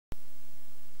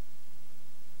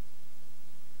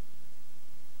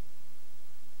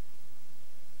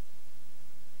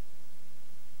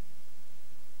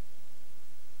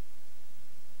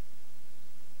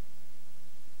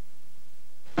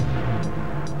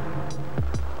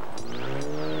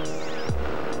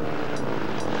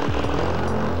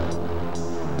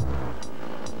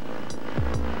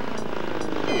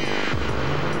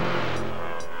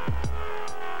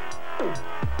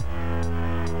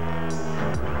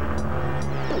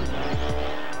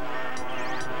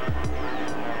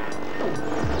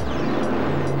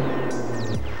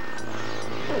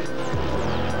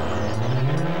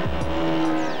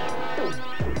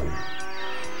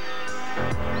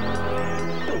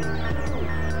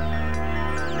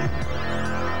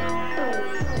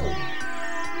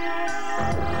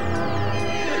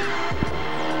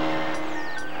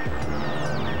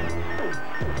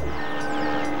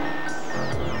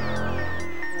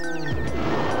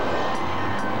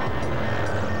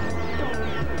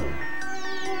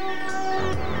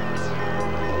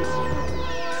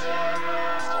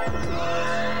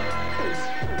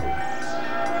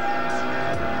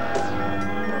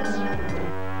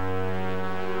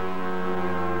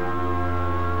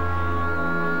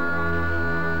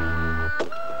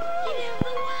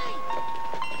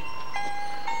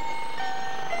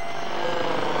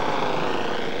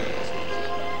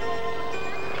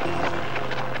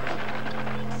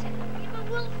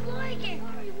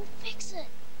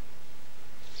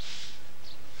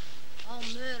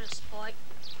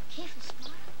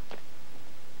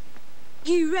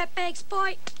ratbag,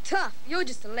 Spike? Tough. You're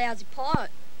just a lousy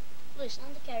pilot. Loose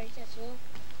undercarriage, that's all.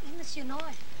 Isn't this your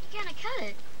knife? You're gonna cut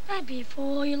it. That'd be it for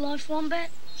all your life, Wombat.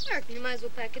 I reckon you may as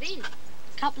well pack it in.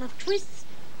 Couple of twists.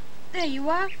 There you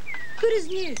are. Good as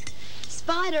new.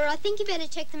 Spider, I think you better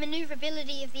check the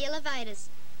manoeuvrability of the elevators.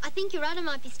 I think your rudder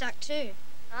might be stuck too.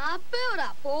 Build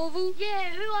up, Orville.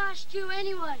 Yeah, who asked you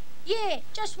anyway? Yeah,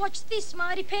 just watch this,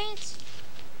 Smarty Pants.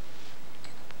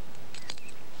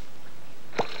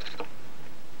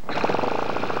 There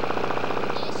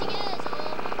she goes,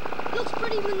 Orville. Looks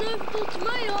pretty manoeuvrable to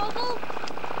me, Orville.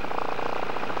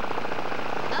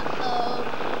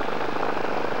 Uh-oh.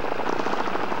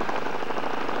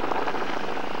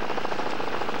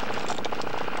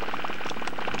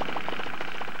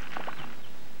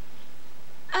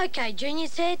 Okay,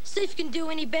 Junior's head, see if you can do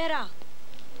any better.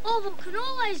 Orville can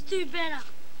always do better.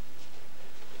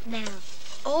 Now,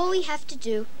 all we have to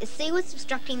do is see what's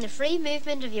obstructing the free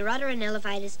movement of your rudder and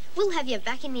elevators. We'll have you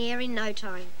back in the air in no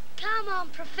time. Come on,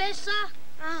 Professor.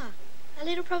 Ah, a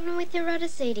little problem with your rudder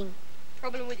seating.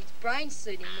 Problem with its brain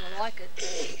suiting, more like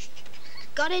it.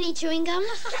 Got any chewing gum?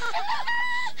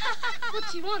 What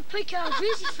do you want, Pico or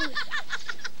Greasy Foot?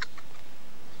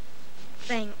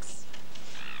 Thanks.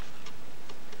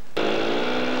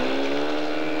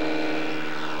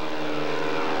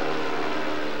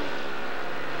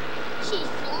 She's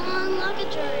flying like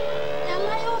a drone. Now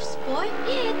lay off, Spike.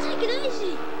 Yeah, take it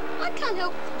easy. I can't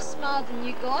help if I'm smarter than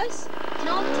you guys. Can I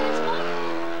return, Spike?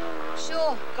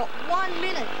 Sure, got 1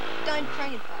 minute. Don't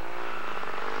crank it.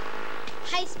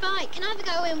 Hey, Spike, can I have a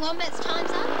go when Wombat's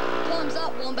time's up? Time's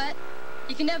up, Wombat.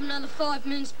 You can have another 5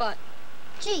 minutes, but...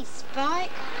 Gee,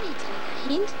 Spike. Can you take a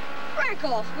hint? Crack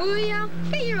off, will ya?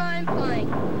 Get your own plane.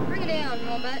 Bring it down,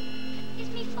 Wombat. Is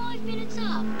me 5 minutes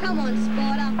up? Come on,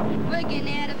 Spider. We're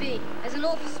getting out of here. There's an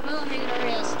awful smell hanging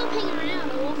Yeah, around. stop hanging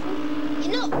around,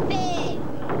 Orville. You're not fair.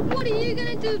 What are you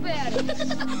going to do about it?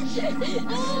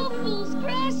 Orville's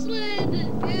grassland.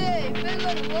 Yeah, you better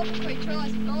let him walk before he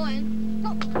tries flying.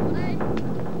 Top one, eh?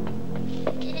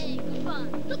 Yeah, good fun.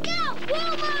 Look out,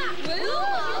 Wilma!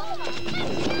 Wilma?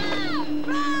 Let's go!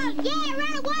 Run! Yeah,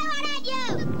 run away, why don't you?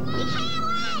 You can't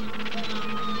wait.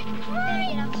 Better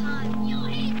get up home. Your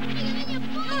head's bigger than your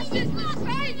body. This is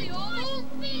crazy, Orville.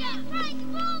 Bigger. Break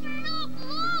Wilma an awful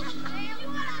lot.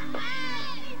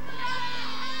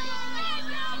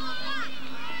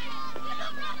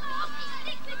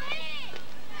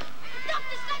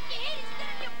 Doctor, suck your head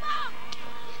instead of your mouth.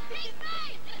 Big man.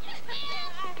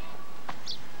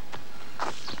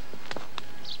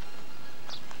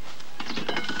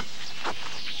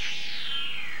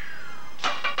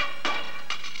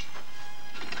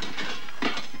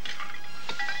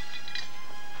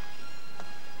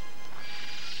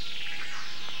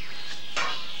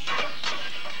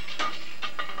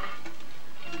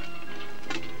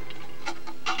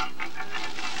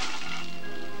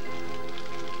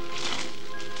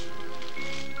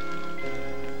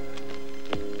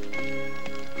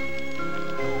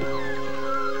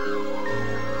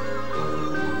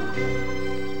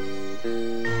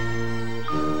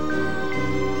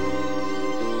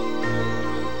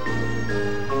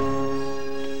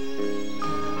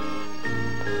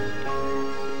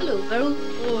 Hello, Beryl.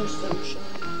 Oh,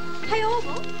 sunshine. Hey,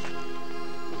 Orville.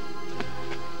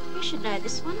 You should know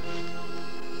this one.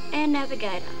 Air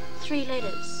Navigator. 3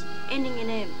 letters. Ending in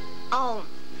M. Ulm.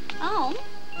 Oh.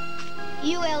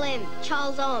 ULM,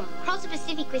 Charles Ulm. Crossed the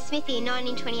Pacific with Smithy in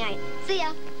 1928. See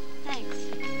ya. Thanks.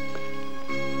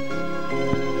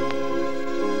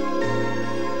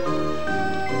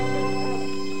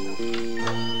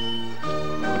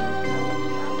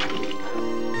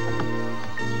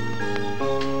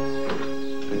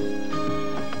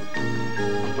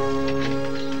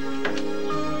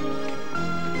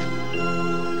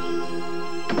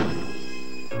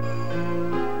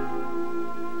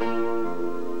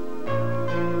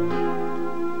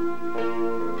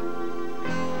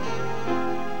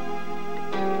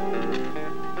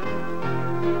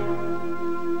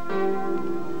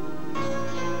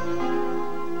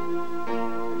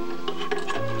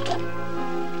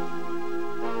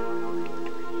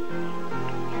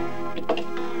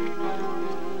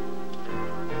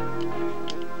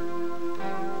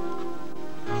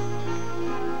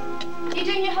 You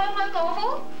doing your homework,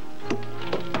 Orville?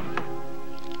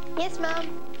 Yes, Mum.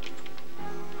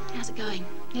 How's it going?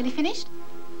 Nearly finished?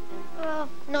 Oh,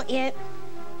 not yet.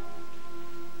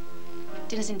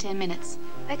 Dinner's in 10 minutes.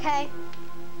 Okay.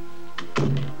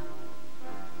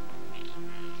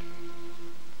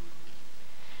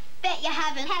 Bet you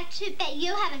haven't. How to bet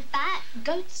you haven't, Bart?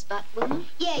 Goat's butt, Wilma.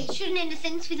 Yeah, you shouldn't end a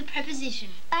sentence with a preposition.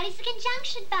 But it's a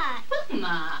conjunction, Bart.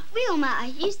 Wilma.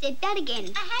 Wilma, you said that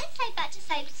again. I had to say but to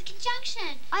say it was a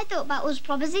conjunction. I thought but was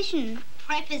proposition.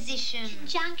 Preposition.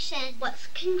 Conjunction. What's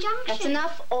conjunction? That's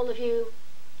enough, all of you.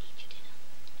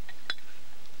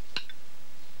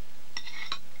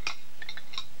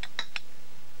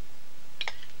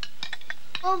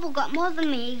 Orville got more than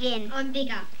me again. I'm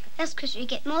bigger. That's because you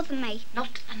get more than me.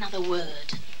 Not another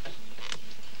word.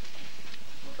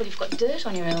 Well, you've got dirt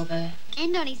on your elbow.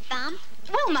 And on his bum.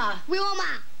 Wilma!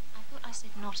 Wilma! I thought I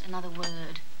said not another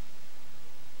word.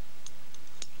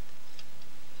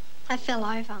 I fell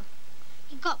over.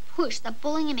 He got pushed. They're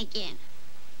bullying him again.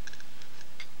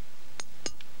 I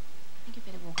think you'd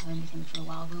better walk home with him for a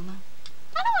while, Wilma.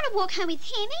 I don't want to walk home with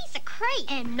him. He's a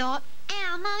creep. And not.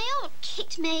 Ow, Mummy, all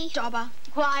kicked me. Dobber.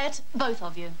 Quiet, both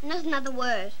of you. Not another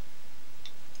word.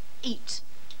 Eat.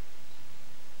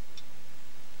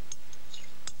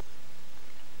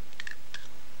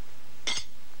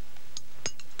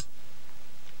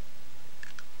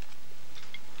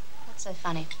 What's so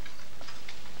funny?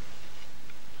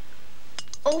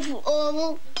 Awful,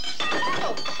 Orville.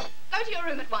 Oh, go to your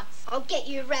room at once. I'll get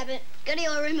you, Rabbit. Go to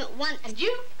your room at once. And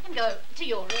you can go to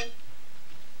your room.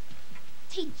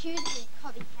 Teach you to be a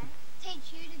copycat.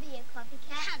 Teach you to be a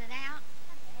copycat. Cut it out.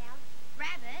 Cut it out.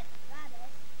 Rabbit.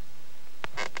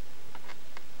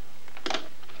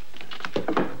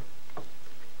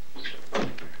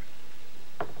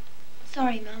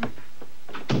 Sorry, Mum.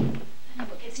 I don't know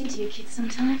what gets into you kids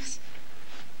sometimes.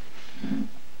 You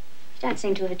don't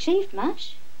seem to have achieved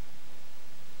much.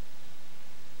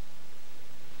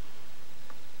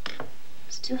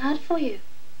 It's too hard for you.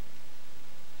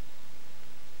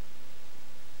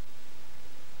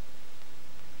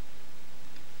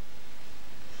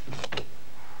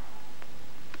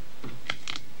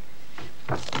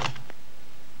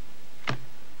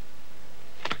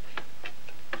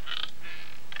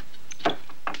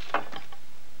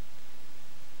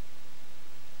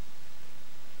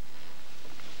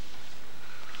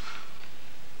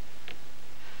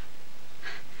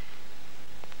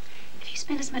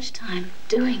 Spend as much time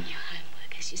doing your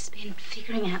homework as you spend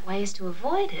figuring out ways to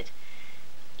avoid it.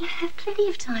 You have plenty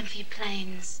of time for your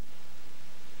planes.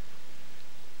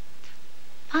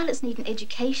 Pilots need an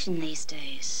education these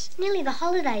days. It's nearly the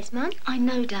holidays, Mum. I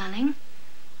know, darling.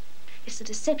 It's the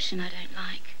deception I don't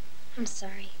like. I'm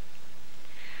sorry.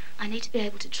 I need to be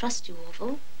able to trust you,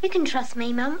 Orville. You can trust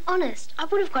me, Mum. Honest. I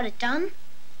would have got it done.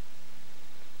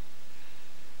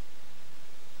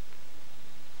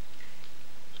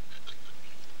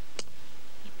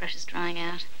 Brush is drying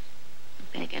out. You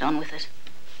better get on with it.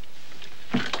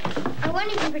 I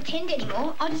won't even pretend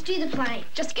anymore. I'll just do the plane.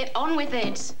 Just get on with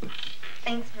it.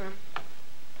 Thanks, Mum.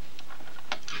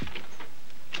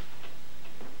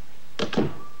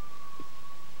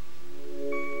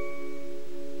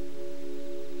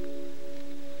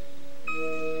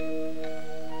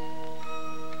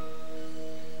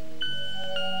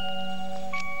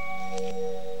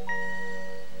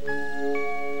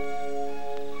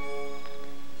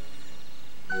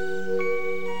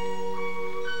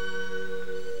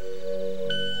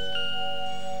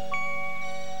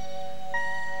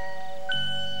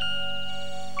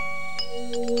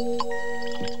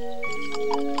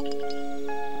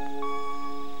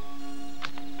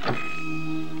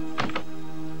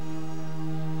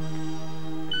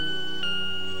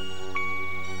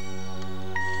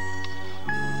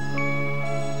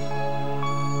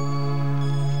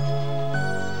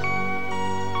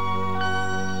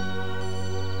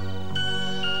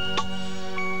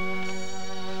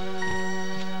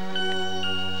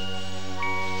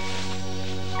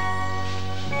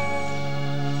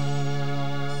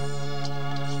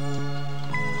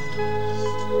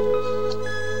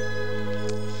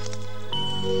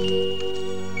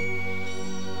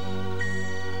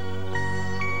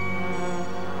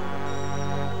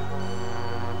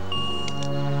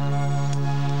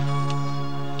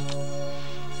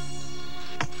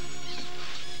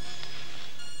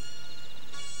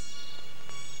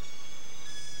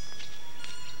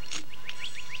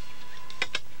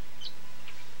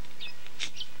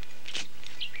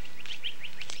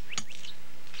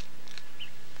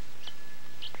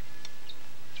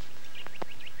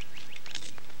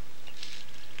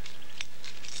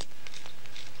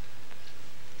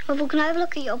 Orville, can I have a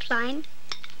look at your plane?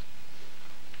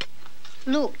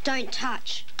 Look, don't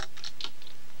touch.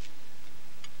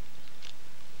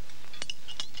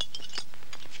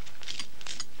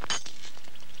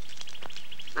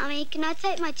 Mummy, can I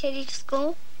take my teddy to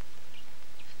school?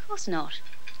 Of course not.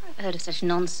 I've heard of such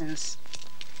nonsense.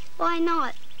 Why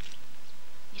not?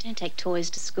 You don't take toys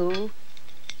to school.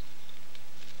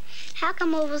 How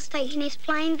come Orville's taking his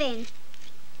plane then?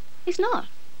 He's not.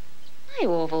 Hey,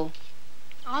 Orville.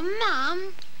 Oh,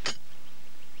 Mum.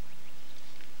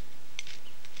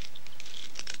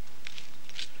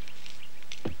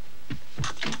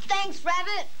 Thanks,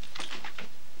 Rabbit.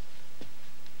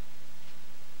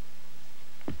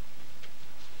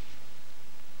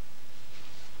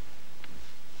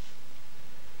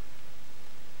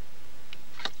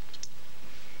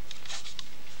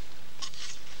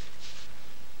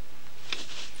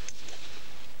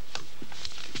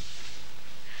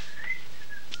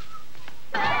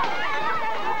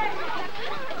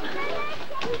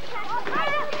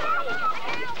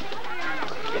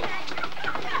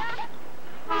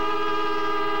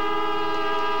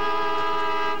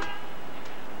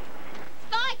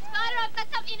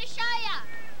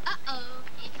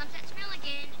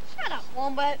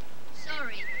 Wombat.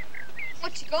 Sorry.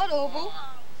 What you got, Orville?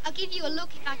 I'll give you a look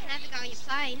if I can have a go on your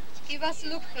plane. Give us a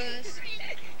look first.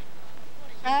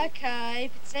 Okay,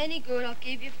 if it's any good, I'll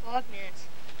give you 5 minutes.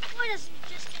 Why doesn't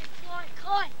he just get flying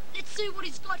kite? Let's see what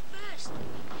he's got first.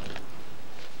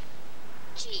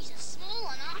 Jeez, a small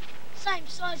one, huh? Same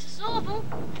size as Orville.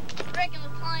 Reckon the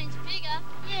plane's bigger.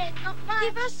 Yeah, not much.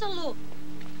 Give us a look.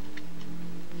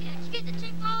 How'd you get the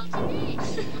 2 pilots in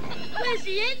this? Where's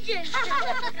the engine?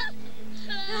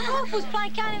 Orville's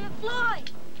plane can't even fly.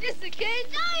 This again?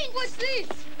 Don't! What's this?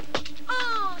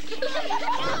 Oh,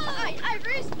 Hey,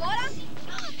 Bruce, Spotter.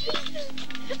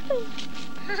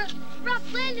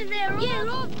 rough landing there, Orville. Yeah,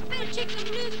 Orville. Better check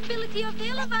the maneuverability of the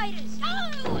elevators.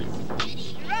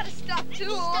 You're rather stuck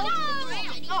too, Orville.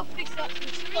 I'll fix up some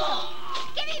trees.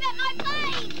 Give me back my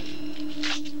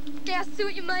plane! Now see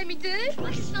what you made me do?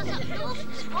 I can smell something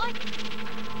awful, Spike.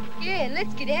 Yeah,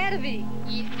 let's get out of here.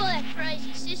 Yeah, before that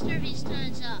crazy sister of his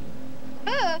turns up.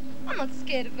 Her? I'm not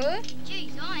scared of her.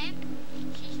 Jeez, I am.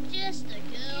 She's just a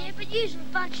girl. Yeah, but you're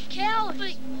a bunch of cowards.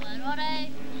 Be quiet,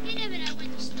 Otto. You never know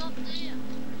when to stop, do you?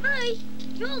 Me?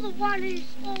 You're the one who's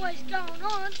always going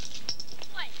on.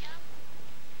 Wait,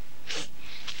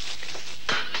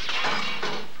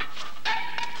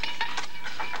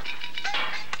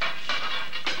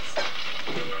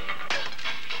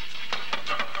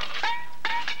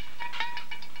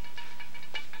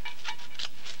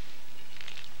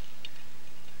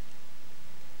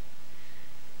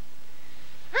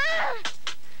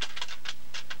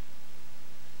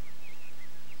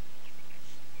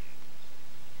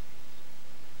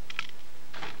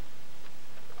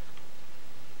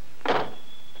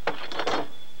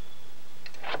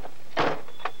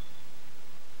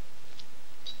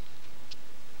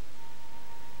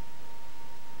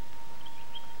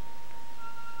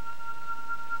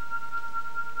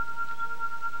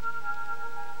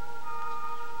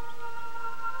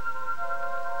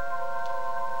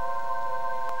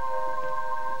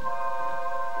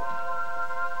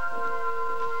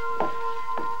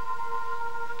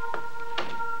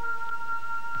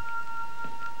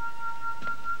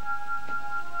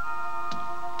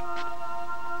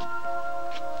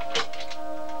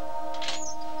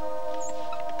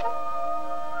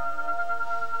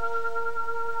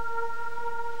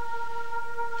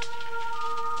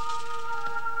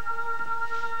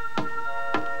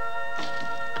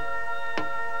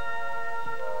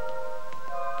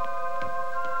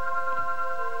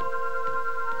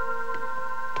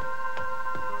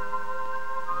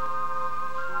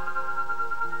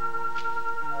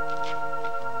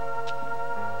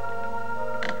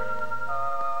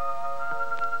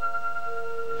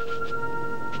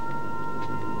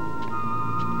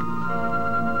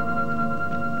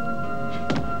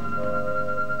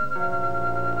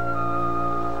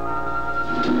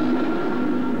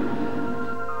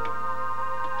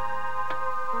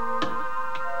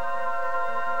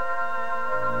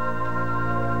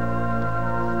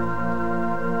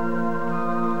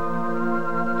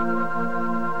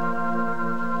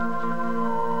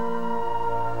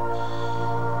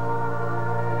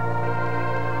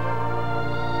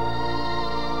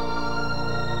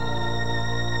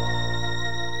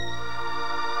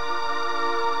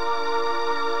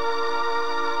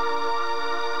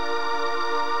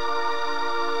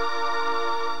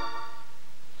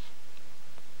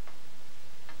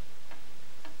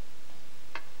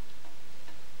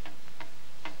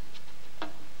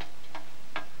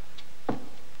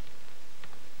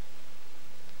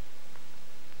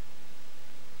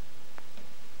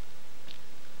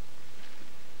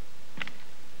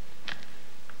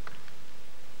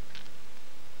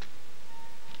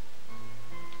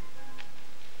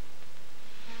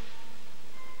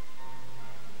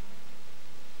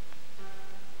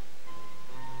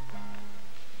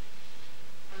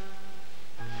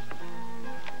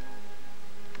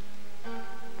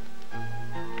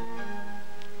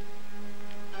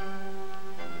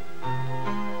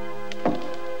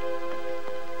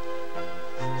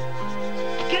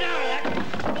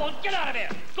 get out of here!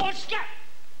 Go on, scat!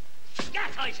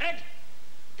 Scat, I said!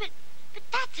 But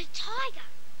that's a tiger.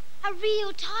 A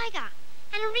real tiger.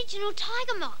 An original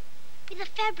tiger moth. With a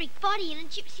fabric body and a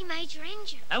gypsy major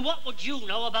engine. And what would you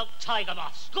know about tiger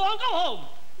moths? Go on, go home!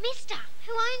 Mister,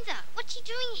 who owns her? What's she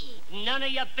doing here? None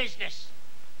of your business.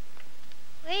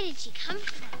 Where did she come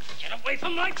from? Get away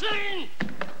from my plane!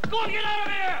 Go on, get out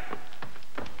of here!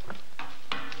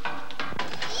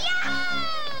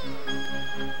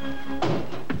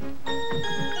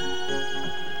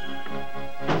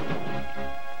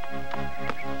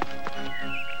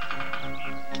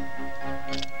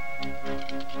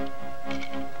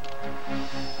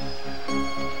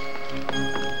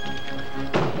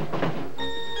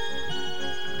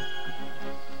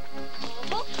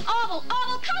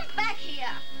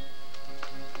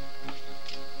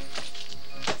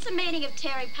 Of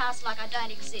tearing past like I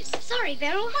don't exist. Sorry,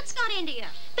 Beryl. What's got into you?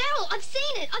 Beryl, I've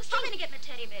seen it. I'm going to get my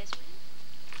teddy bears, will you?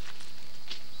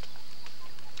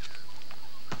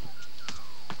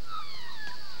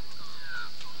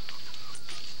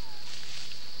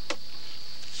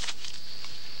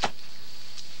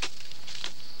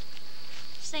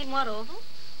 Seen what, Orville?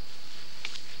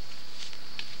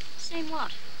 Seen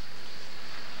what?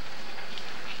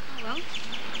 Oh, well,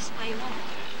 that's the way you want it.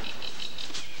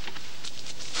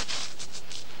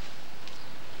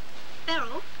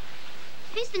 Beryl,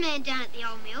 who's the man down at the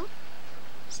old mill?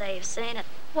 So you've seen it.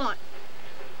 What?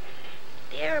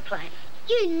 The aeroplane.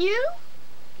 You knew?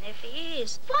 There for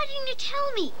years. Why didn't you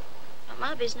tell me? Not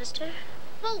my business, too.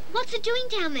 Well, what's it doing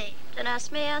down there? Don't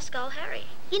ask me, ask old Harry.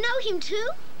 You know him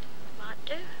too? Might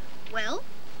do. Well,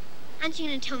 aren't you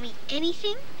going to tell me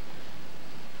anything?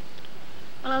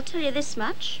 Well, I'll tell you this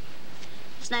much.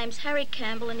 His name's Harry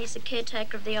Campbell and he's the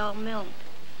caretaker of the old mill.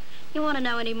 You want to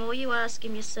know any more, you ask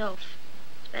him yourself.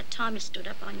 It's about time you stood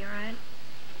up on your own.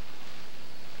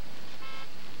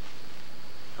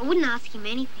 I wouldn't ask him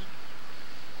anything.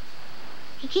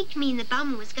 He kicked me in the bum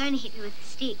and was going to hit me with a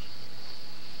stick.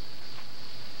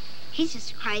 He's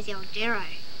just a crazy old Darrow.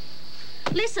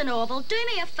 Listen, Orville, do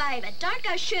me a favour. Don't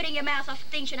go shooting your mouth off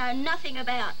things you know nothing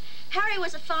about. Harry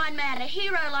was a fine man, a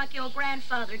hero like your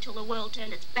grandfather until the world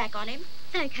turned its back on him.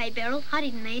 It's okay, Beryl. I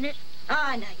didn't mean it. Oh,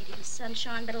 I know you didn't,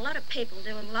 Sunshine, but a lot of people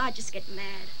do, and I just get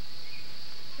mad.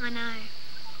 I know.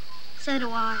 So do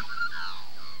I.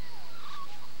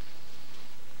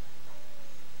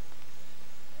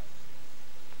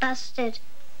 Busted.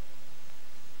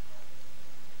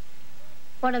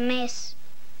 What a mess.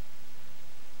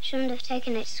 Shouldn't have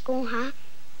taken it to school, huh?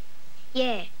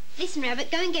 Yeah. Listen, Rabbit,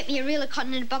 go and get me a reel of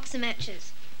cotton and a box of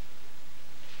matches.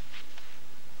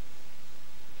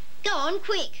 Go on,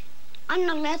 quick. I'm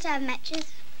not allowed to have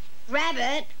matches.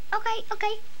 Rabbit.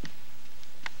 Okay.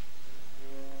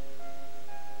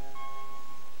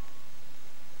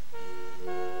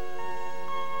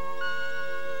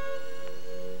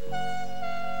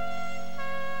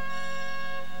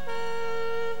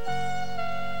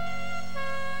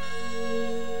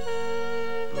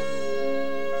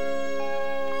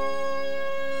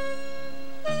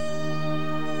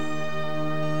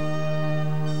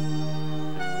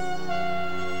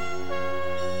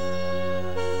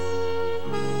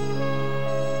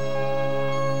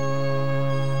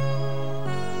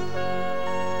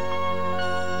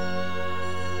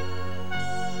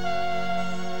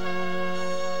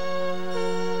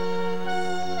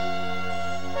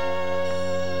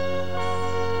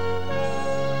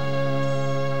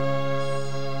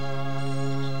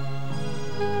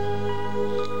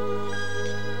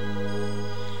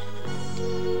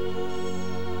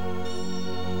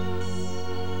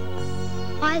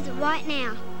 Why is it white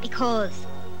now? Because.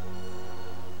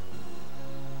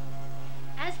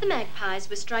 As the magpies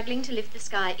were struggling to lift the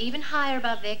sky even higher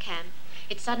above their camp,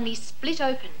 it suddenly split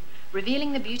open,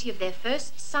 revealing the beauty of their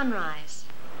first sunrise.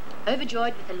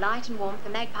 Overjoyed with the light and warmth, the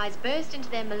magpies burst into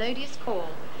their melodious call,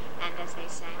 and as they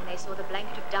sang, they saw the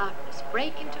blanket of darkness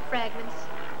break into fragments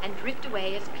and drift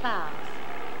away as clouds.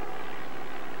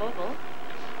 Orville?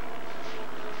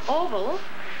 Orville?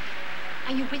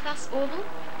 Are you with us, Orville?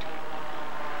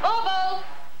 Orville!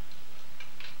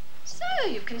 So,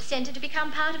 you've consented to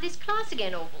become part of this class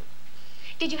again, Orville.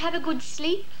 Did you have a good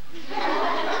sleep?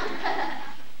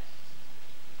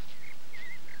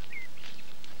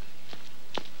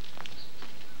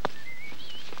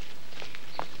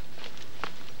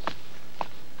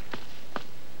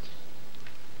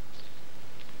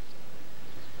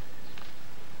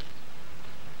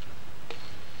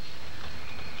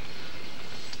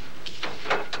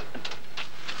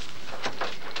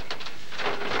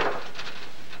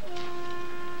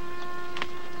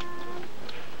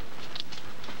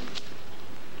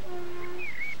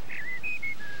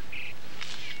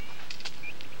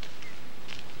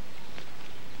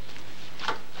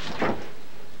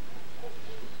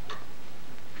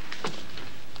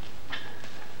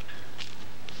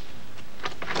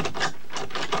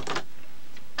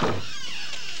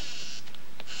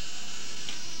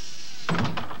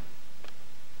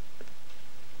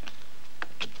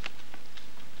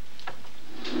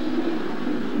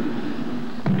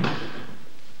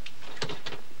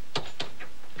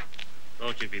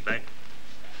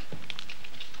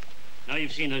 Now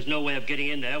you've seen there's no way of getting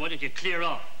in there, why don't you clear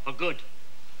off for good?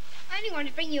 I only wanted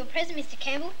to bring you a present, Mr.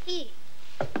 Campbell. Here.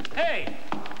 Hey!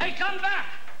 Hey, come back!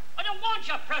 I don't want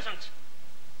your present!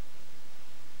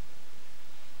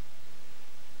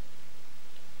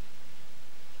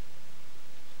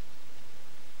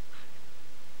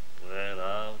 Well,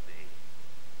 I'll be.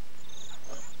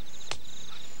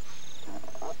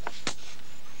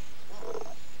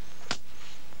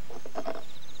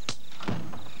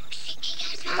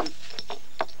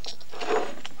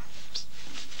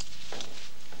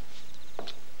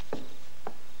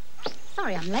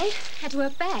 Sorry I'm late. Had to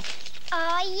work back.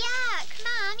 Oh, yuck.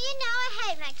 Mum, you know I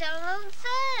hate McDonald's,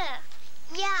 sir.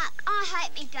 Yuck. I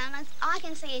hate McDonald's. I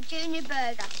can see a junior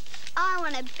burger. I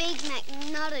want a Big Mac,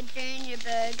 not a junior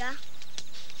burger.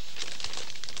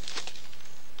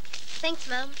 Thanks,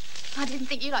 Mum. I didn't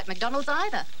think you liked McDonald's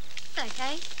either. It's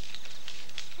okay.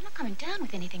 You're not coming down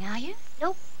with anything, are you?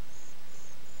 Nope.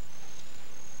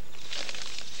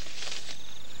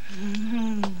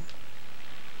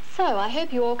 So, I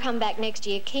hope you all come back next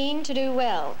year keen to do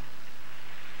well.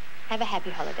 Have a happy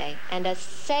holiday and a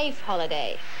safe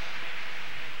holiday.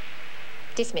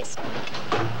 Dismissed.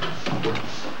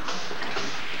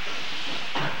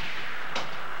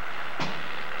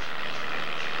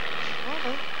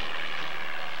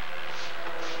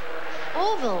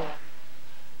 Orville.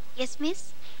 Yes,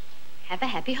 miss? Have a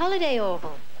happy holiday,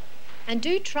 Orville. And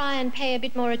do try and pay a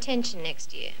bit more attention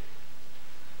next year.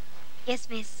 Yes,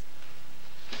 miss.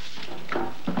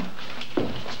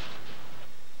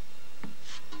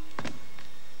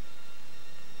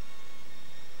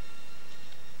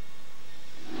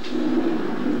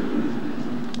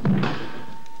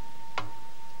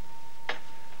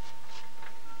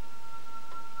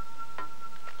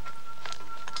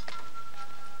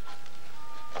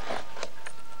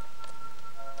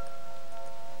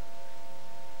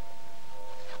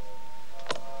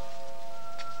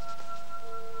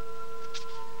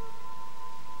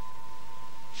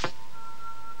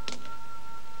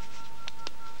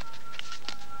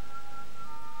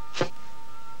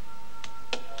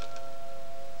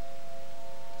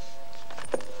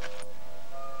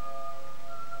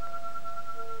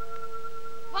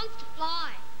 Wants to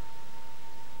fly.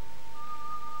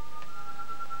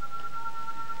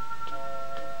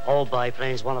 All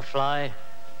biplanes want to fly.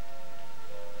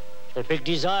 It's their big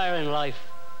desire in life.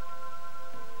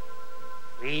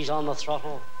 Ease on the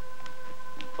throttle,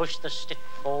 push the stick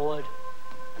forward,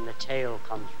 and the tail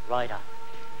comes right up.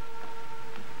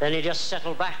 Then you just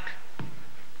settle back and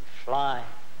fly.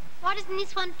 Why doesn't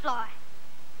this one fly?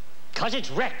 'Cause it's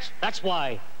wrecked, that's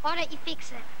why. Why don't you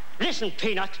fix it? Listen,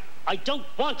 Peanut, I don't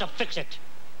want to fix it.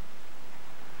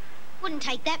 Wouldn't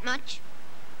take that much.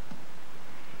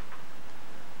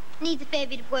 Needs a fair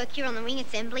bit of work here on the wing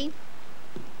assembly.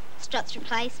 Struts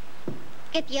replaced.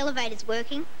 Get the elevators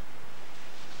working.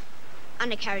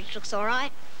 Undercarriage looks all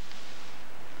right.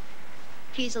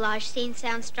 Fuselage seen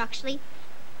sound structurally.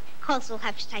 Coz will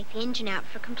have to take the engine out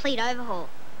for a complete overhaul.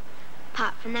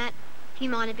 Apart from that, a few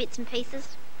minor bits and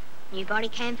pieces. New body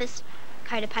canvas,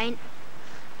 coat of paint.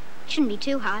 Shouldn't be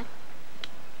too hard.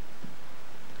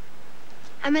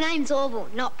 And my name's Orville,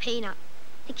 not Peanut.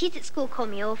 The kids at school call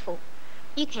me Awful.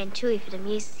 You can too if it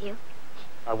amuses you.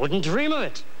 I wouldn't dream of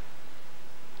it.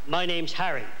 My name's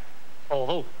Harry.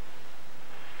 Awful.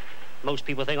 Most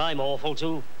people think I'm awful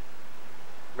too.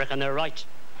 Reckon they're right.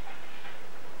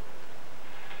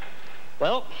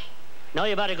 Well, now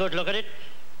you've had a good look at it,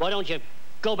 why don't you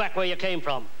go back where you came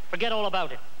from? Forget all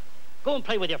about it. Go and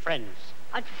play with your friends.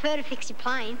 I'd prefer to fix your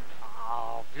plane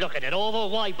Oh, look at it, Orville.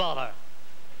 Why bother?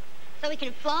 so we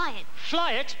can fly it.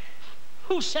 Fly it?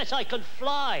 Who says I can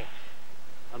fly?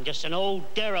 I'm just an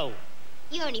old derro.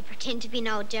 You only pretend to be an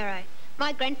old Darrow.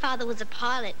 My grandfather was a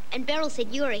pilot, and Beryl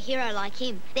said you were a hero like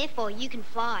him. Therefore, you can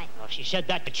fly. Oh, she said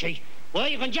that, did she? Well,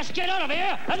 you can just get out of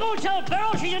here and go and tell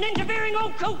Beryl she's an interfering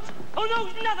old coot who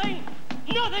knows nothing.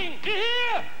 Nothing. Do you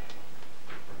hear?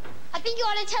 I think you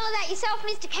ought to tell her that yourself,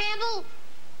 Mr. Campbell.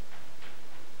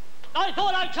 I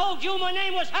thought I told you my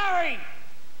name was Harry.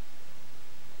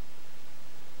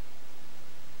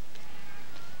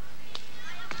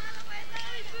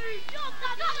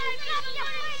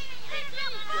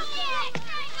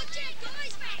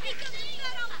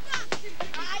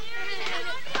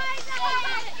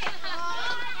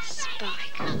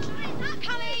 Spike.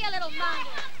 Come here, you little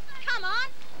mongrel. Come on.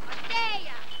 I dare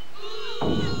ya.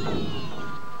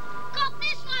 Got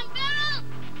this one, Beryl.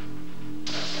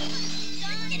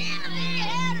 Get out of here.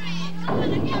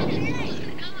 Get out of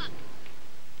here. Come on.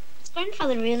 Is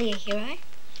grandfather really a hero? I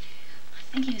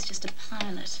think he was just a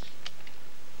pilot.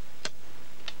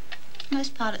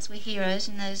 Most pilots were heroes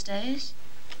in those days.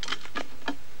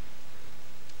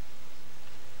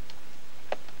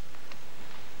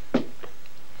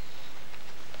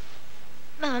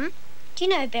 Do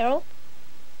you know Beryl?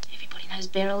 Everybody knows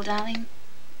Beryl, darling.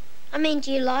 I mean,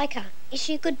 do you like her? Is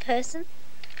she a good person?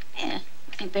 Yeah,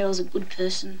 I think Beryl's a good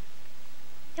person.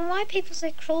 Then why are people so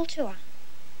cruel to her?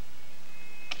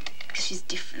 Because she's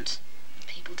different.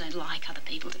 People don't like other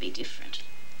people to be different.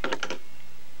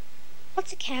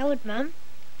 What's a coward, Mum?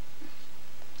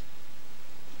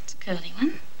 It's a curly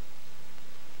one.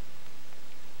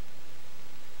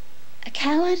 A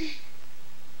coward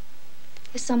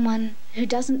is someone who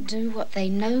doesn't do what they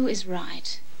know is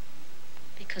right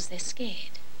because they're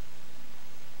scared.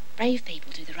 Brave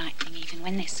people do the right thing even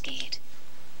when they're scared.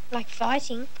 Like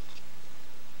fighting?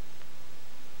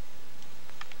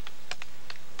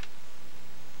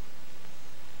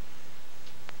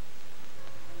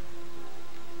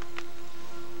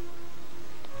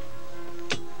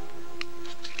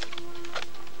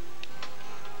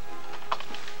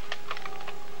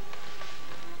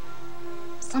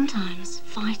 Sometimes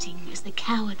fighting is the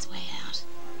coward's way out.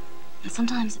 And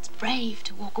sometimes it's brave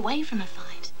to walk away from a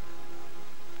fight.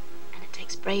 And it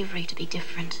takes bravery to be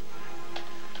different.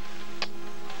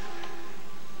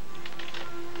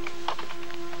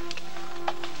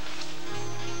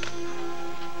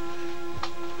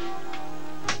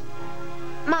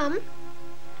 Mum,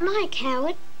 am I a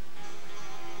coward?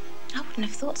 I wouldn't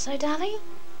have thought so, darling.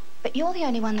 But you're the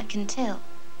only one that can tell.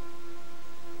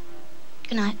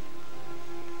 Good night.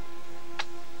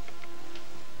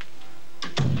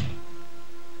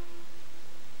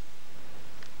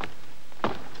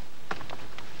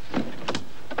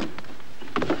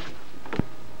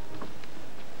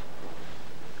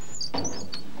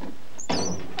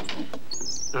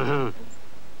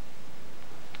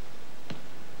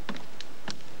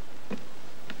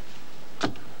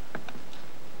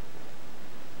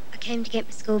 I came to get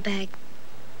my school bag.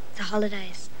 It's the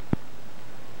holidays.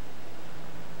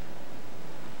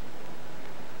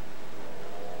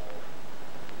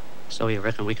 So you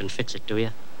reckon we can fix it, do you?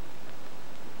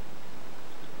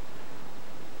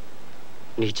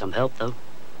 Need some help, though.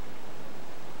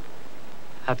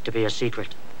 Have to be a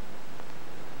secret.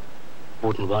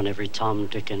 Wouldn't want every Tom,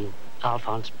 Dick, and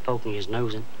Alphonse poking his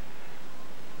nose in.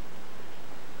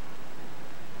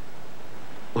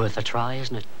 Worth a try,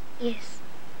 isn't it? Yes.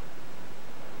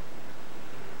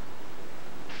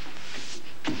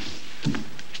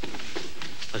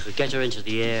 I could get her into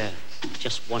the air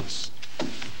just once.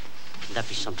 That'd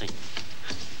be something.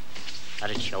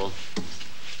 That'd show 'em.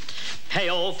 Hey,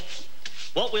 Ove,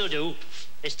 what we'll do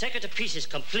is take her to pieces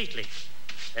completely,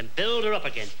 then build her up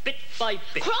again, bit by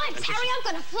bit. Crimes, Harry, I'm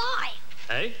going to fly.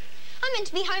 Hey? I'm meant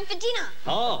to be home for dinner.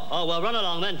 Oh, well, run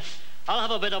along then. I'll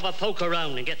have a bit of a poke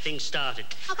around and get things started.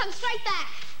 I'll come straight back.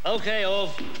 Okay,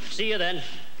 Ove. See you then.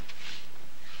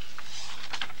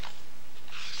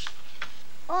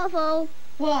 Awful.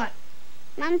 What?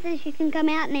 Mum says you can come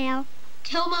out now.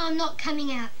 Tell Mum I'm not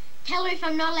coming out. Tell her if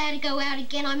I'm not allowed to go out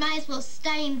again, I may as well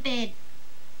stay in bed.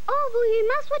 Awful, you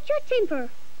must watch your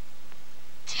temper.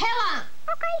 Tell her!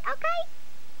 Okay.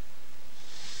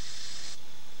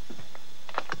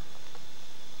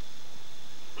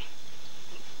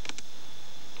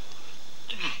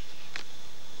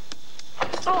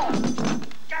 Oh!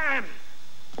 Damn!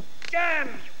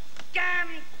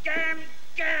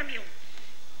 Damn you!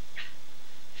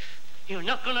 You're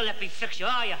not gonna let me fix you,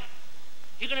 are you?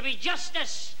 You're gonna be just as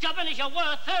stubborn as you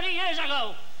were 30 years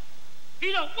ago.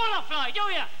 You don't wanna fly, do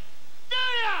you? Do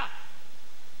you?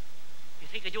 You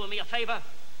think you're doing me a favor?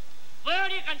 Well,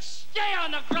 you can stay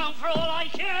on the ground for all I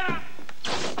care.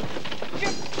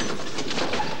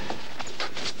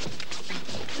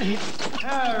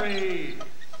 Harry!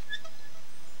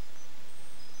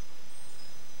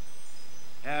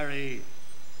 Harry,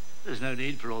 there's no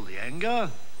need for all the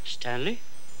anger. Stanley?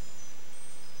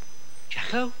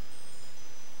 Jacko?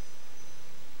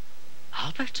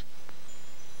 Albert?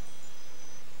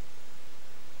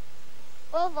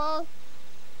 Awful.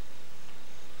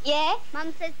 Yeah?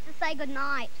 Mum says to say good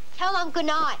night. Tell Mum good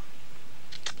night.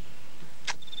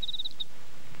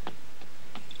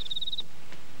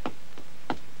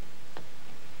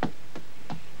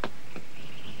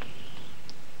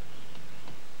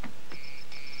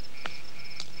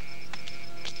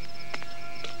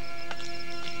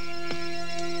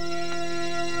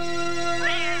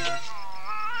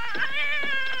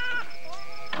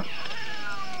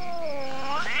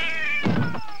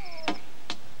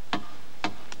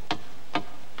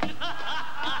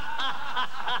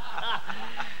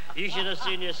 You should have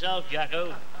seen yourself,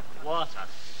 Jacko. What a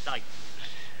sight.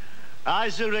 I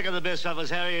still reckon the best fun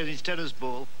was Harry and his tennis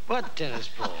ball. What tennis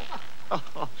ball?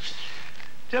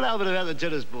 Tell Albert about the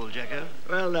tennis ball, Jacko.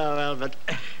 Well, now, Albert.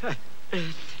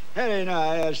 Harry and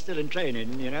I are still in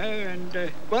training, you know, and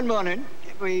one morning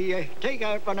we take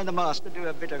out one of the masts to do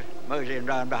a bit of moseying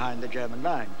round behind the German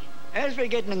lines. As we're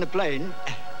getting in the plane,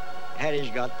 Harry's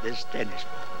got this tennis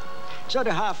ball. Sort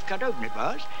of half cut open it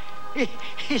was.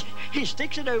 He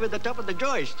sticks it over the top of the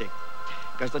joystick,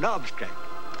 because the knob's cracked.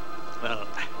 Well,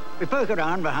 we poke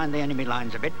around behind the enemy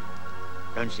lines a bit,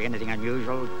 don't see anything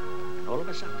unusual, and all of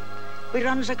a sudden, we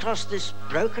runs across this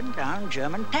broken-down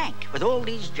German tank with all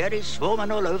these jerrys swarming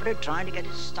all over it, trying to get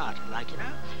it started, like, you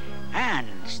know. And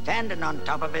standing on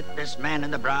top of it, this man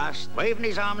in the brass, waving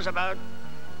his arms about,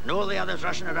 and all the others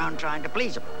rushing around trying to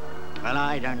please him. Well,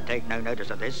 I don't take no notice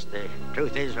of this. The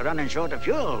truth is we're running short of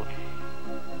fuel.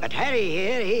 But Harry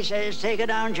here, he says, take her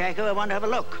down, Jacko, I want to have a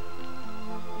look.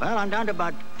 Well, I'm down to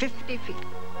about 50 feet.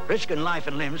 Risking life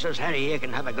and limb says Harry here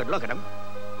can have a good look at him.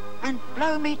 And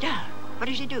blow me down. What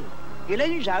does he do? He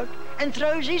leans out and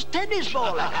throws his tennis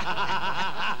ball at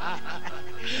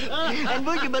it. And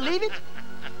would you believe it?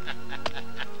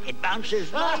 It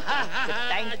bounces right off the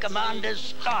tank commander's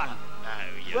scarf.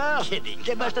 Well,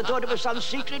 they must have thought it was some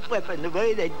secret weapon, the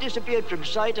way they disappeared from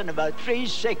sight in about 3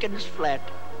 seconds flat.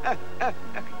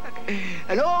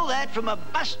 And all that from a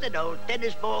busted old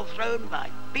tennis ball thrown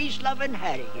by peace-loving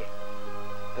Harry here,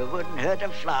 who wouldn't hurt a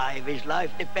fly if his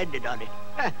life depended on it.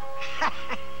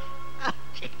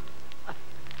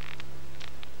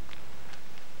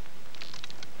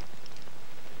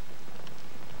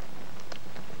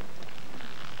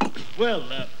 Well,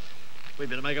 we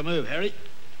better make a move, Harry.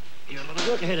 You've got a lot of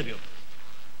work ahead of you.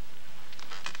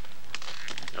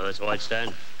 No, that's White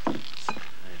Stan. I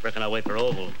reckon I'll wait for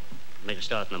Oval and make a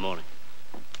start in the morning.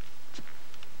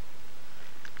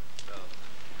 So,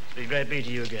 it's been great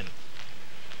meeting you again.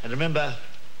 And remember,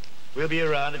 we'll be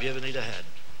around if you ever need a hand.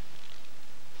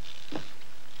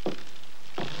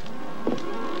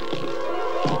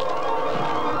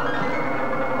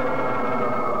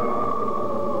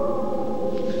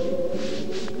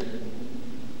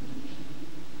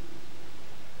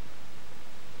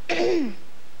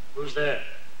 Who's there?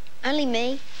 Only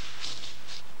me.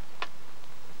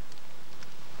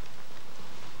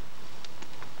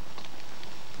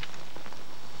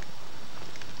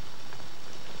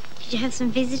 Did you have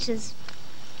some visitors?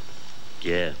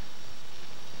 Yeah.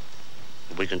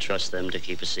 We can trust them to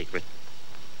keep a secret.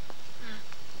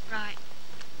 Oh, right.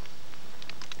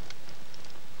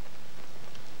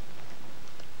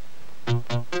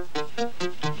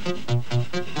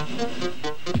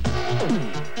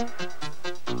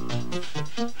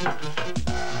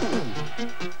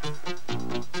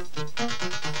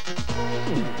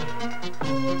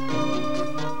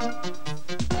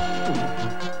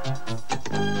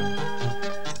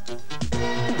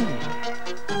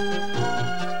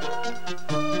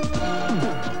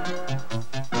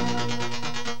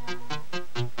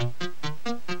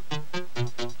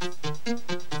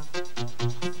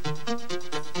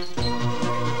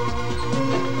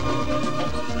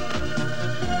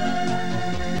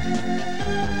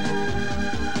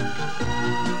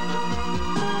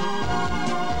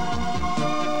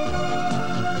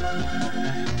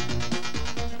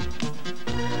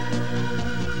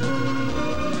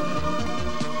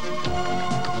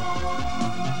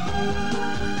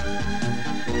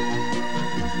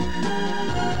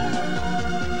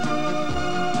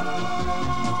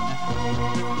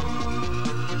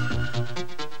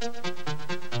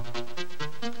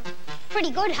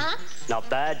 Pretty good, huh? Not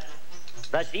bad.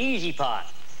 That's the easy part.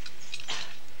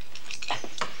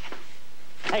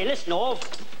 Hey, listen, Orv.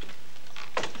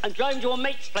 I'm driving to a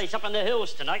mate's place up in the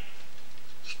hills tonight.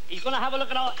 He's going to have a look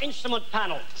at our instrument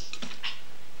panel.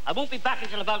 I won't be back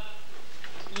until about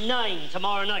 9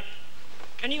 tomorrow night.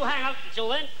 Can you hang out until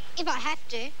then? If I have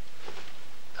to.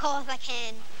 Of course I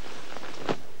can.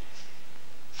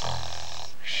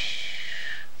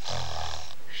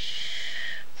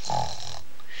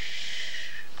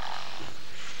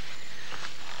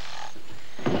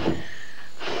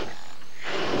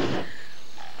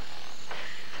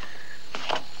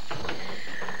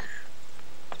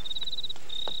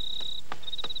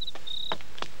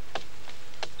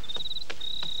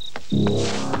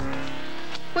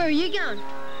 Where are you going?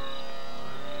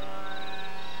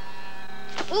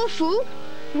 Awful.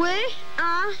 Where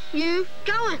are you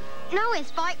going? Nowhere,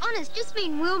 Spike. Honest, just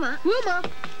mean Wilma. Wilma?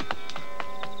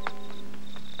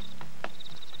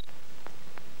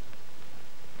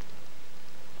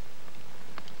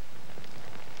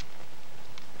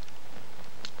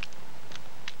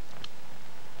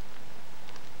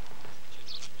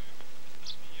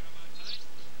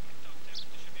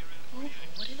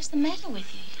 Whatever's the matter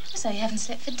with you? So you haven't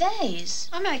slept for days.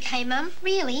 I'm okay, Mum.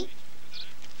 Really.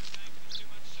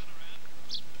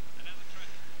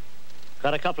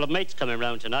 Got a couple of mates coming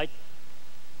round tonight.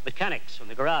 Mechanics from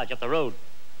the garage up the road.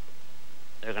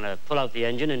 They're going to pull out the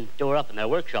engine and do her up in their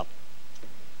workshop.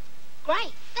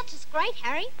 Great. That's just great,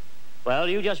 Harry. Well,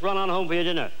 you just run on home for your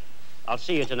dinner. I'll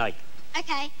see you tonight.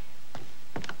 Okay.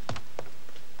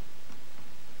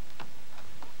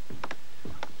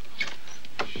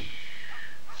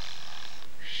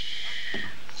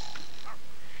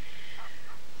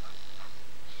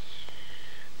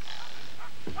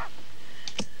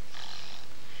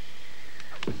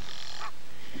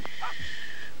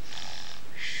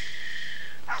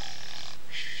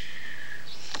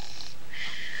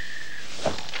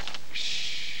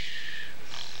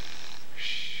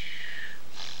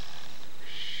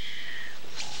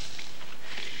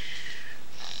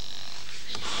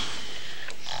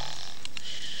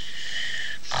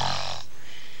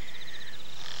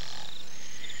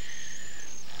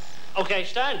 Okay,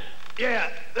 Stan. Yeah,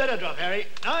 let her drop, Harry.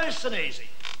 Nice and easy.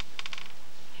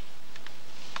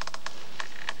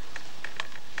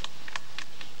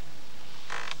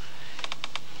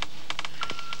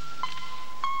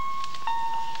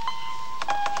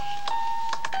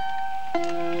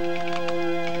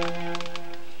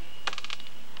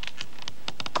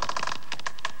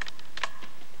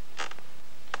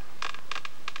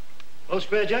 All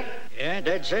square, Jack? Yeah,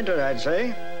 dead center, I'd say.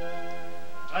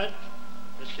 Right.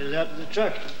 Let's get it out of the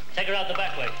truck. Take her out the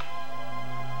back way.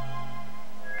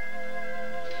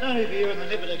 No need for you and the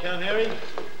nipper to come, Harry.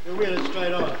 We'll wheel it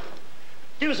straight on.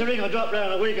 Give us a ring, I'll drop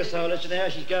round in a week or so. I'll let you know how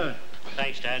she's going.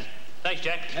 Thanks, Stan. Thanks,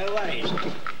 Jack. No worries.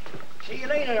 See you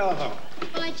later, Orville.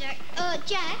 Bye, Jack.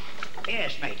 Jack,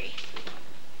 Yes, matey.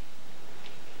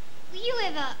 will you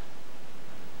ever,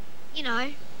 you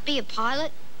know, be a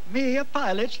pilot? Me, a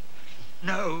pilot?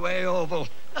 No way, Orville.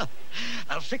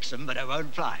 I'll fix 'em, but I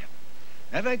won't fly 'em.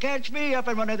 Never catch me up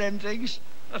in one of them things.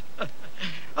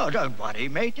 Oh, don't worry,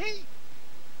 matey.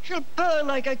 She'll purr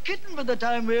like a kitten by the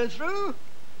time we're through.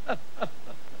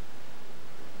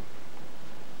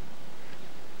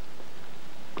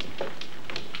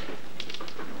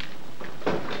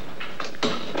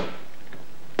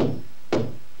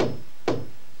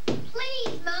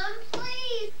 Please, Mum,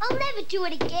 please. I'll never do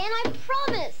it again, I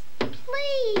promise.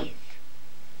 Please.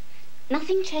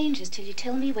 Nothing changes till you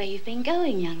tell me where you've been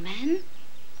going, young man.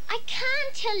 I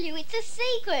can't tell you. It's a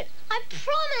secret. I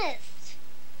promised.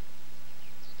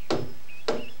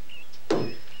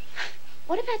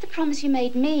 What about the promise you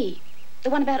made me? The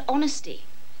one about honesty?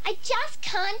 I just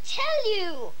can't tell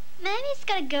you. Mammy's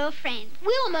got a girlfriend.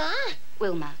 Wilma.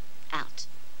 Wilma, out.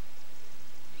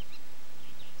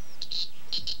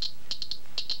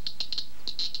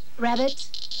 Rabbit.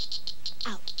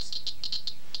 Out.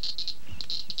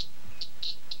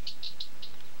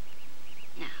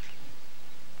 Now,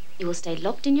 you will stay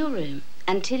locked in your room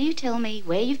until you tell me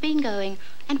where you've been going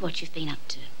and what you've been up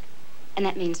to. And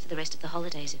that means for the rest of the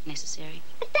holidays, if necessary.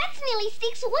 But that's nearly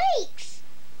 6 weeks.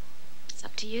 It's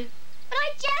up to you. But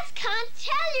I just can't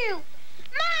tell you.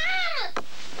 Mom!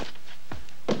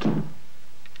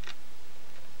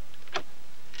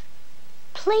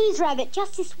 Please, Rabbit,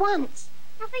 just this once.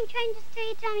 Nothing changes till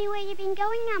you tell me where you've been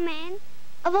going, young man.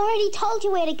 I've already told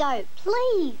you where to go.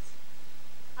 Please.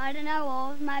 I don't know,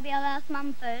 Orv. Maybe I'll ask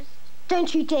Mum first.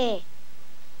 Don't you dare.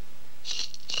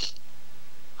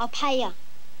 I'll pay you.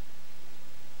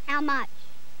 How much?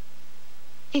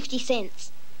 50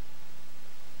 cents.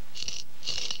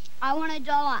 I want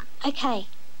 $1. Okay.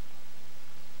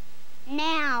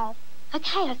 Now.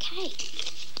 Okay.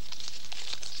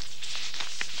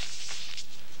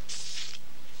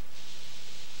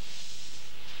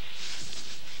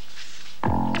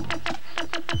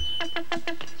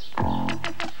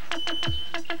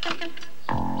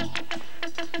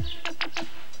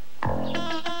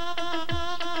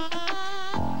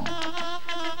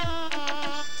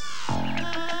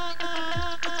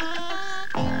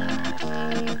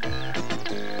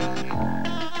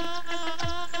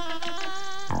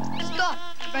 Stop.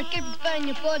 Break every bone in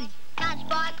your body. Catch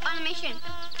bike on a mission.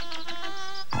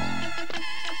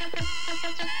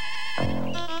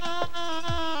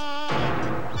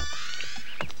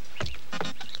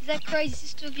 Is that crazy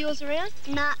sister of yours around?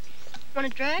 Nah, Want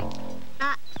to drag?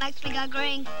 nah, makes me go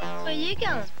green. Where are you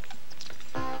going?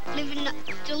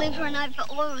 Deliver a note for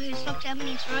Orville who's locked up in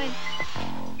his room.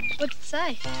 What'd it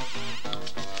say?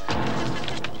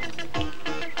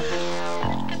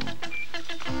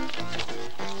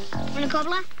 Want a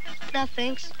cobbler? No,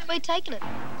 thanks. Where you taking it?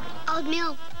 Old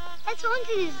mill. That's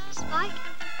haunted, isn't it, Spike?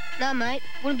 No, mate.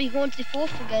 Wouldn't be haunted if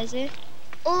Orville goes there.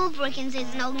 Orv reckons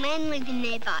there's an old man living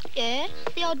there, but Yeah,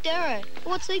 the old Darrow.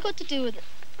 What's he got to do with it?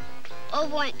 Orv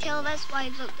won't tell. That's why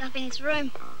he's locked up in his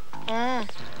room. Ah.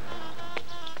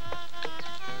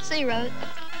 See you, Robert.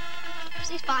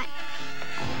 See you, Spike.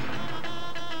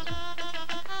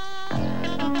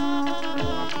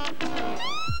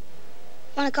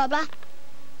 Want a cobbler?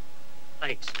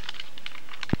 Thanks.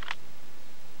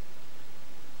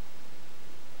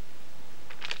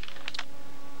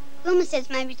 Wilma says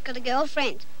maybe he's got a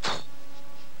girlfriend.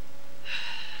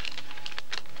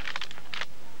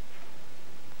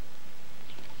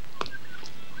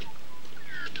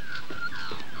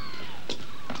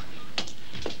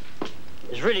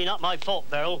 It's really not my fault,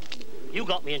 Beryl. You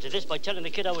got me into this by telling the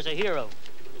kid I was a hero.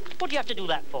 What do you have to do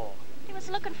that for? He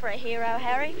was looking for a hero,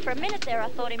 Harry. For a minute there, I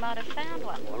thought he might have found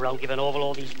one. Around giving Orville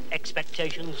all these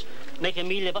expectations, making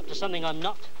me live up to something I'm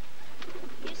not.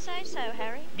 You say so,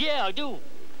 Harry. Yeah, I do.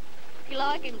 You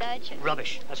like him, don't you?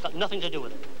 Rubbish. That's got nothing to do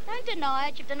with it. Don't deny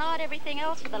it. You've denied everything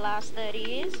else for the last 30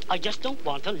 years. I just don't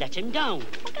want to let him down.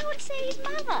 Well, go and see his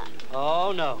mother.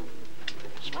 Oh, no.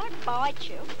 She won't bite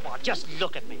you. Oh, just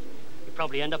look at me. You'll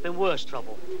probably end up in worse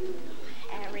trouble.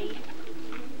 Harry.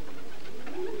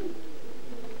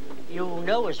 You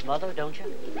know his mother, don't you?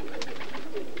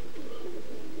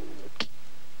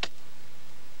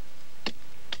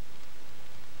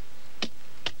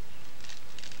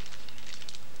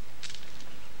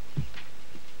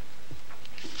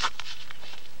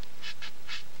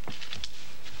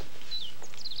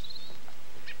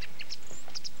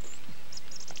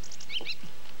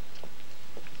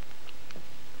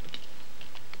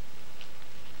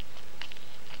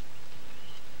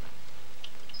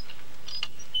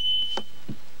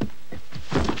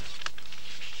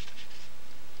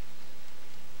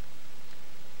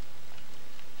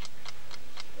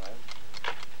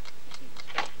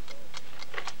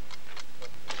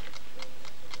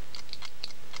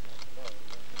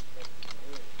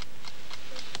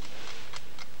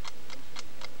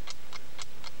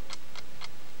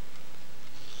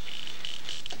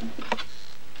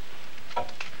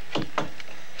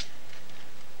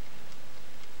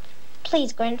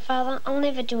 Please, Grandfather, I'll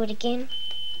never do it again.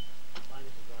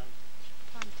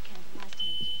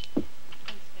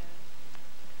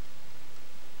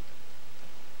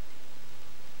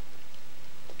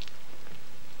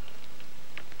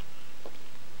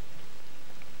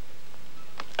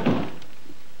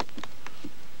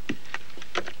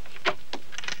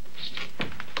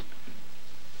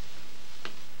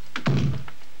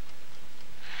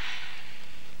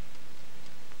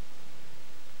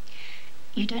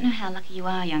 You don't know how lucky you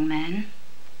are, young man.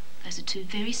 Those are two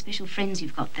very special friends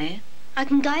you've got there. I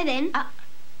can go then.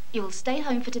 You'll stay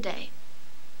home for today.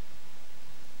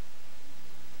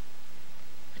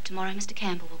 But tomorrow Mr.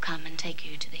 Campbell will come and take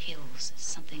you to the hills. It's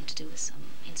something to do with some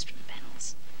instrument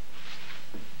panels.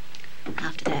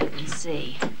 After that, we'll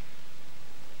see.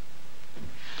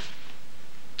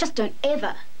 Just don't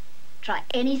ever try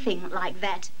anything like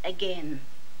that again.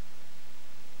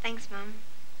 Thanks, Mum.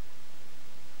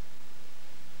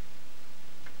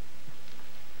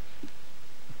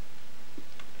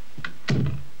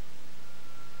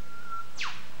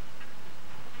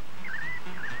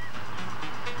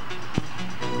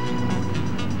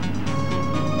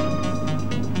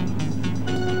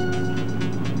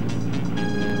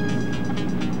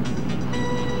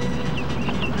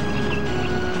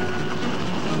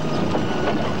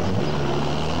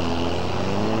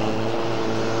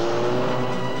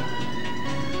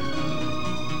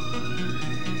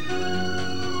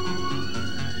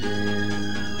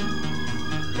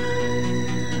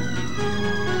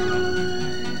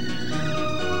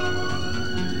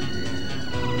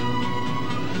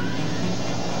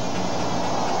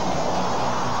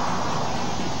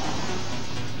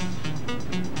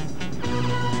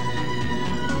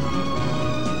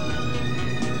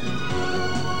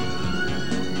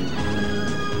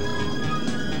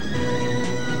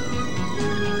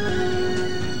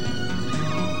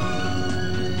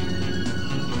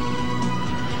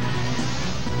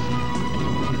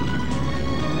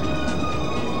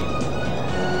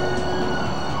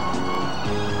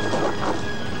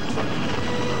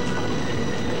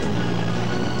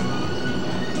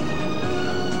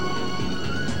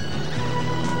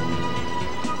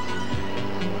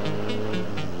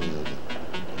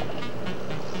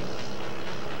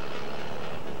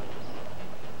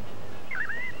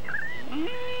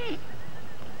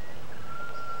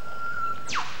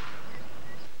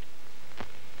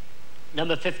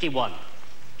 Number 51.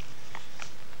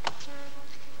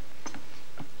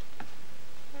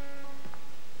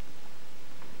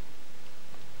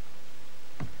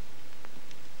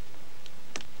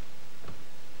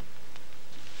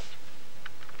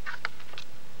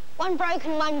 One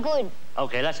broken, one good.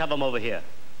 Okay, let's have them over here.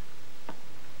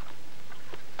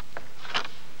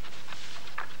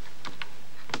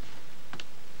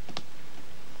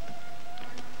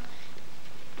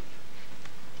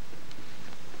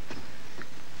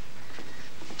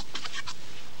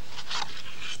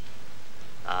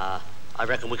 I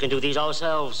reckon we can do these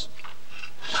ourselves.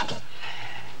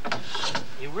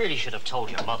 You really should have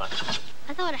told your mother.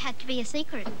 I thought it had to be a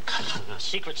secret.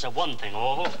 Secrets are one thing,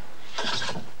 Orville.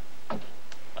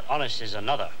 But honest is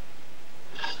another.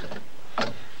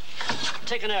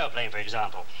 Take an airplane, for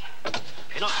example. If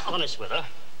you're not honest with her,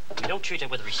 you don't treat her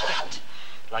with respect.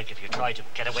 Like if you try to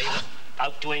get away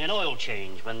without doing an oil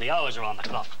change when the hours are on the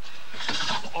clock.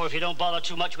 Or if you don't bother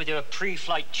too much with your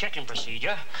pre-flight check-in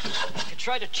procedure. If you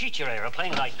try to cheat your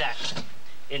airplane like that,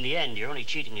 in the end, you're only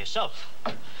cheating yourself.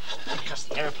 Because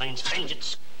the airplane's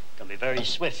engines can be very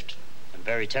swift and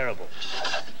very terrible.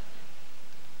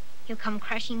 You'll come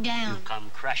crashing down. You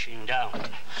come crashing down.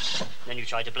 Then you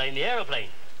try to blame the airplane,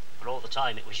 but all the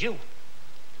time it was you.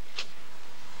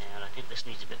 And I think this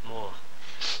needs a bit more.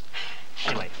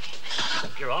 Anyway,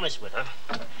 if you're honest with her,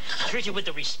 treat her with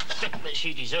the respect that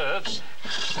she deserves,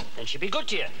 then she'll be good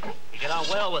to you. You get on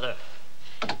well with her.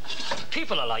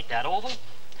 People are like that, Orville.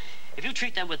 If you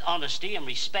treat them with honesty and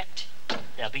respect,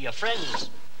 they'll be your friends.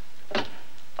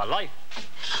 For life.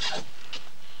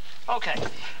 Okay.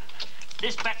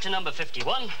 This back to number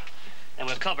 51, and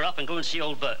we'll cover up and go and see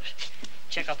old Bert.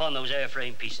 Check up on those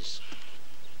airframe pieces.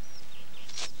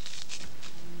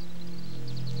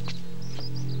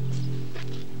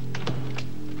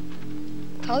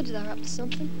 Told you they were up to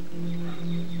something.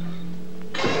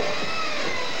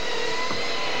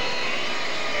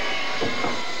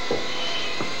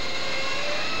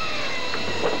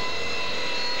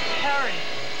 Harry!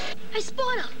 Hey,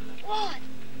 Spider! What?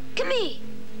 Come here!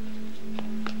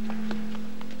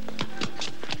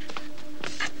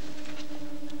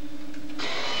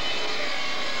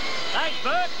 Thanks,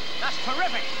 Bert. That's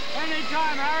terrific.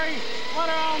 Anytime, Harry. What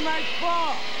are old mates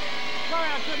for? Sorry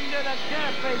I couldn't do that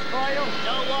care piece for you.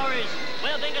 No worries.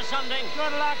 We'll think of something.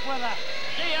 Good luck with her.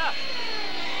 See ya.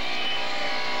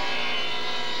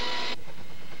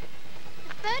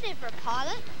 Is Bert ever a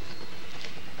pilot?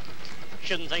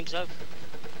 Shouldn't think so.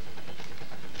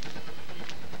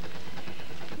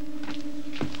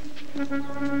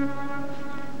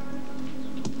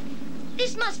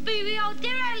 This must be where old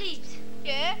Darrow lives.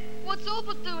 Yeah? What's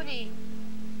Orville doing here?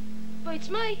 Beats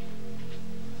me.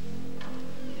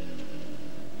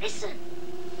 Listen.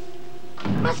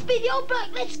 Must be the old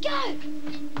bloke. Let's go.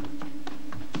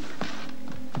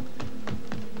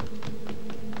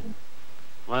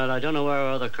 Well, I don't know where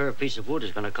our other curved piece of wood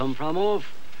is going to come from, Orv.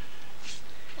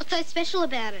 What's so special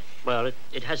about it? Well,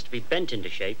 it has to be bent into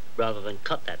shape rather than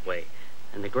cut that way.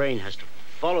 And the grain has to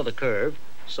follow the curve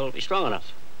so it'll be strong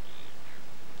enough.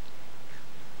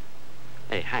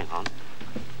 Hey, hang on.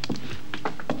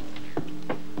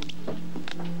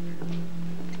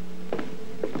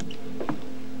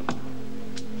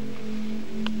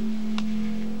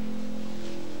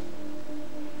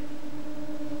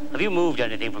 Have you moved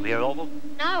anything from here, Orville?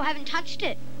 No, I haven't touched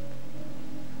it.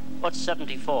 What's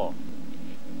 74?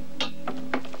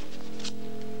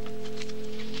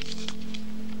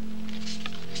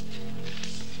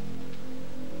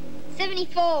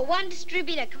 $74, one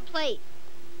distributor complete.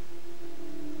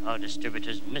 Our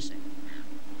distributor's missing.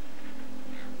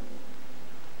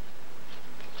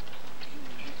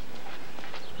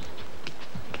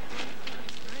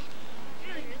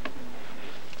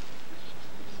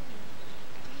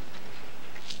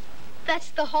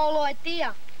 That's the whole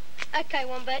idea. Okay,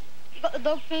 Wombat. You got the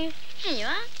dog food? Here you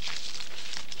are.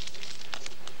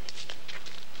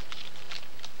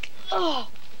 Oh.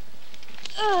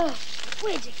 Oh.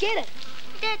 Where'd you get it?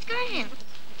 Dad's greyhound.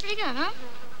 Pretty good, huh?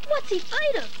 What's he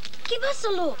feed him? Give us a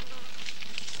look.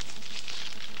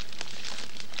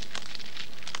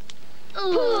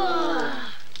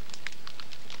 Oh.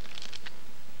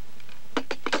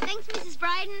 Thanks, Mrs.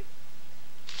 Braden.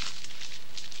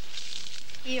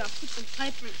 Here, I'll put some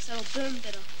paper in it so it'll burn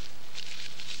better.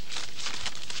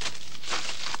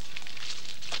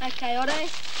 Okay, Otto.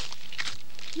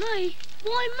 Me?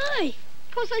 Why me?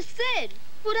 'Cause I said.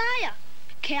 What are you?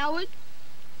 Coward?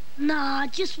 Nah,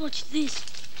 just watch this.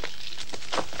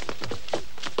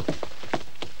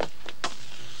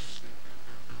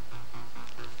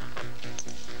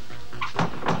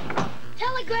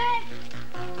 Telegram!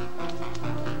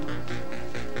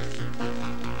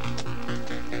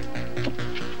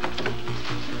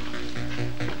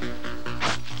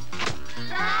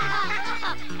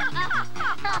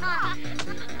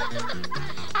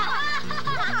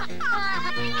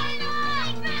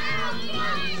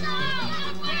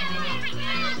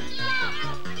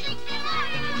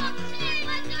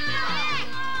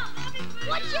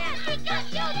 Watch out! He got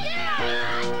you there!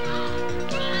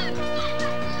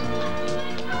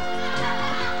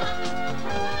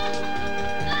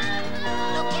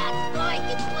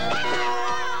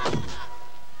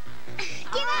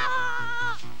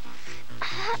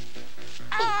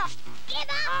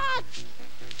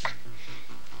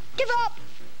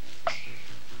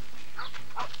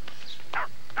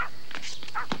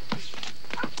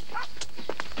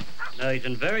 Now, you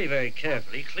can very, very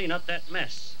carefully clean up that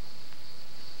mess.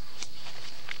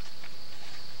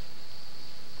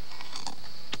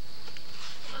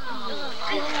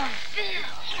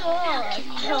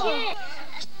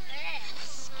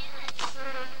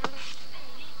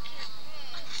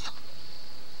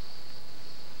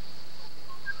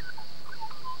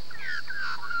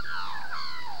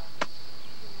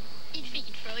 You'd think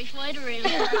you'd throw his weight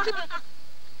around.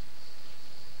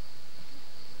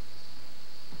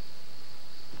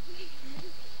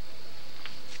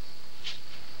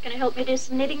 Gonna help me do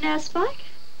some knitting now, Spike?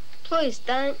 Please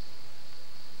don't.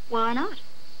 Why not?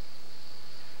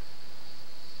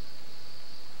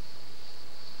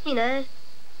 You know,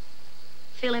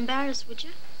 Feel embarrassed, would you?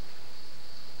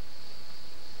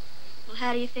 Well,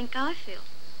 how do you think I feel?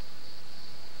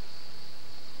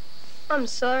 I'm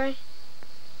sorry.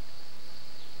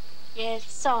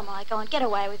 Yes, so am I. Go on, get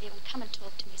away with you and come and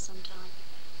talk to me sometime.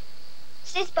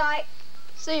 See, Spike.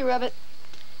 See you, Rabbit.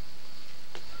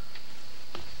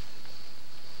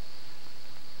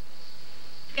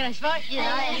 Gonna Spike?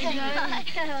 Yeah.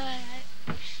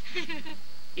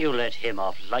 You let him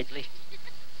off lightly.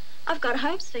 I've got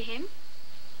hopes for him.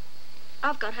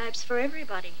 I've got hopes for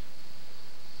everybody.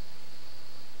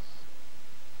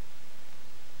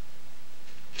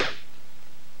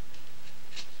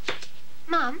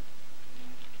 Mum,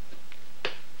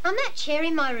 on that chair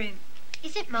in my room,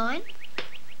 is it mine?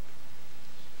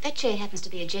 That chair happens to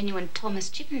be a genuine Thomas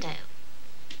Chippendale.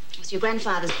 It was your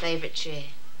grandfather's favourite chair.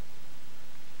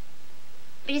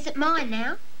 But is it mine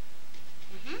now?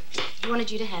 He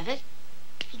wanted you to have it.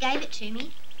 He gave it to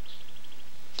me.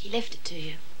 He left it to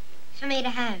you. For me to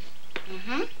have.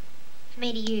 For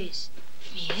me to use.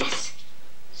 Yes.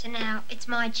 So now it's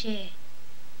my chair.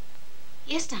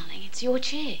 Yes, darling, it's your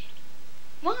chair.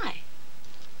 Why?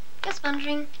 Just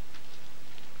wondering.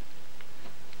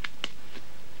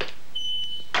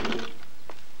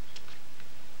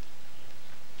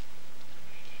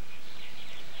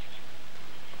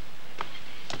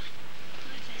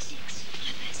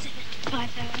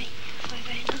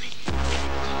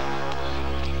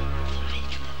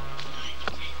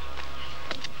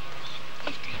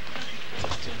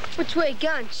 Which way you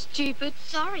going, stupid?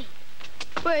 Sorry.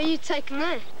 Where are you taking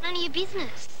that? None of your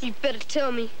business. You better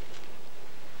tell me.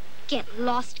 Get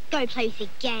lost. Go play with your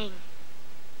gang.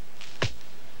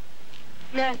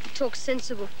 Now, talk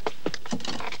sensible.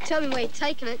 Tell me where you're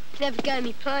taking it. Never go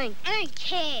me playing. I don't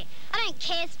care. I don't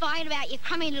care, Spike, about your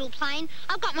crummy little plane.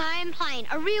 I've got my own plane.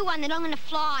 A real one that I'm going to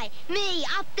fly. Me,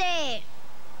 up there.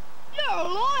 You're a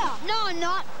liar. No, I'm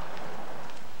not.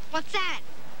 What's that?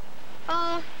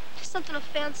 Oh, something I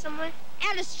found somewhere.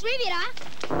 Our distributor?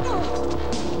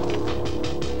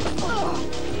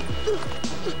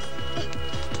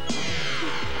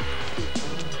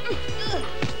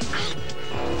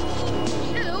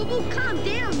 Hey, Orville, calm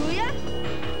down, will ya?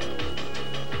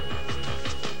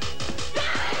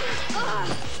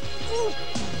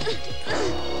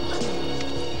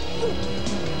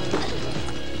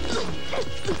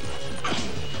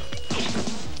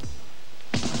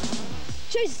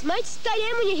 Jesus, mate, stay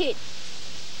down when you hit.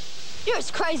 You're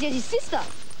as crazy as your sister.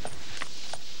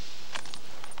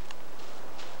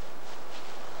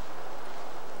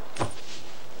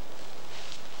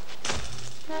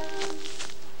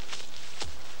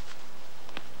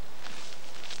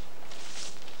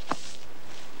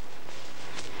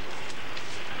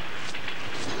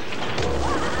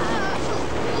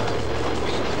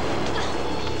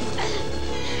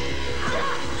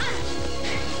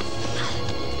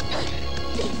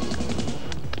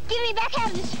 Give me back our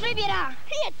distributor.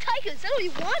 Here, take it. Is that all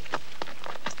you want?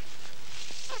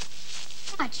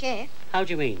 My chair. How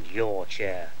do you mean, your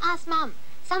chair? Ask Mum.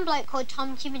 Some bloke called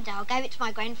Tom Chippendale gave it to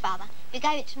my grandfather, who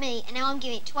gave it to me, and now I'm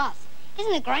giving it to us.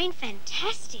 Isn't the grain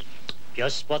fantastic?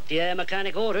 Just what the air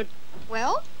mechanic ordered.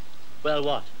 Well? Well,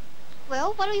 what?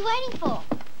 Well, what are we waiting for?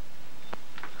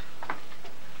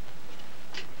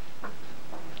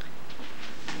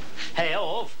 Hey,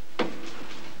 Orv,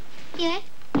 Yeah?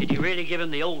 did you really give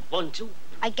him the old 1-2?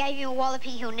 I gave him a wallopy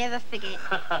he'll never forget.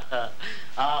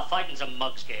 Fighting's a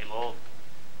mug's game, Orv.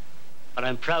 But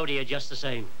I'm proud of you just the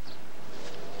same.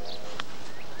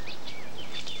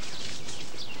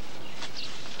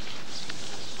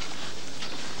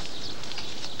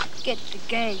 Get the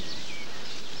game.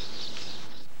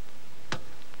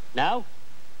 Now?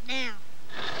 Now.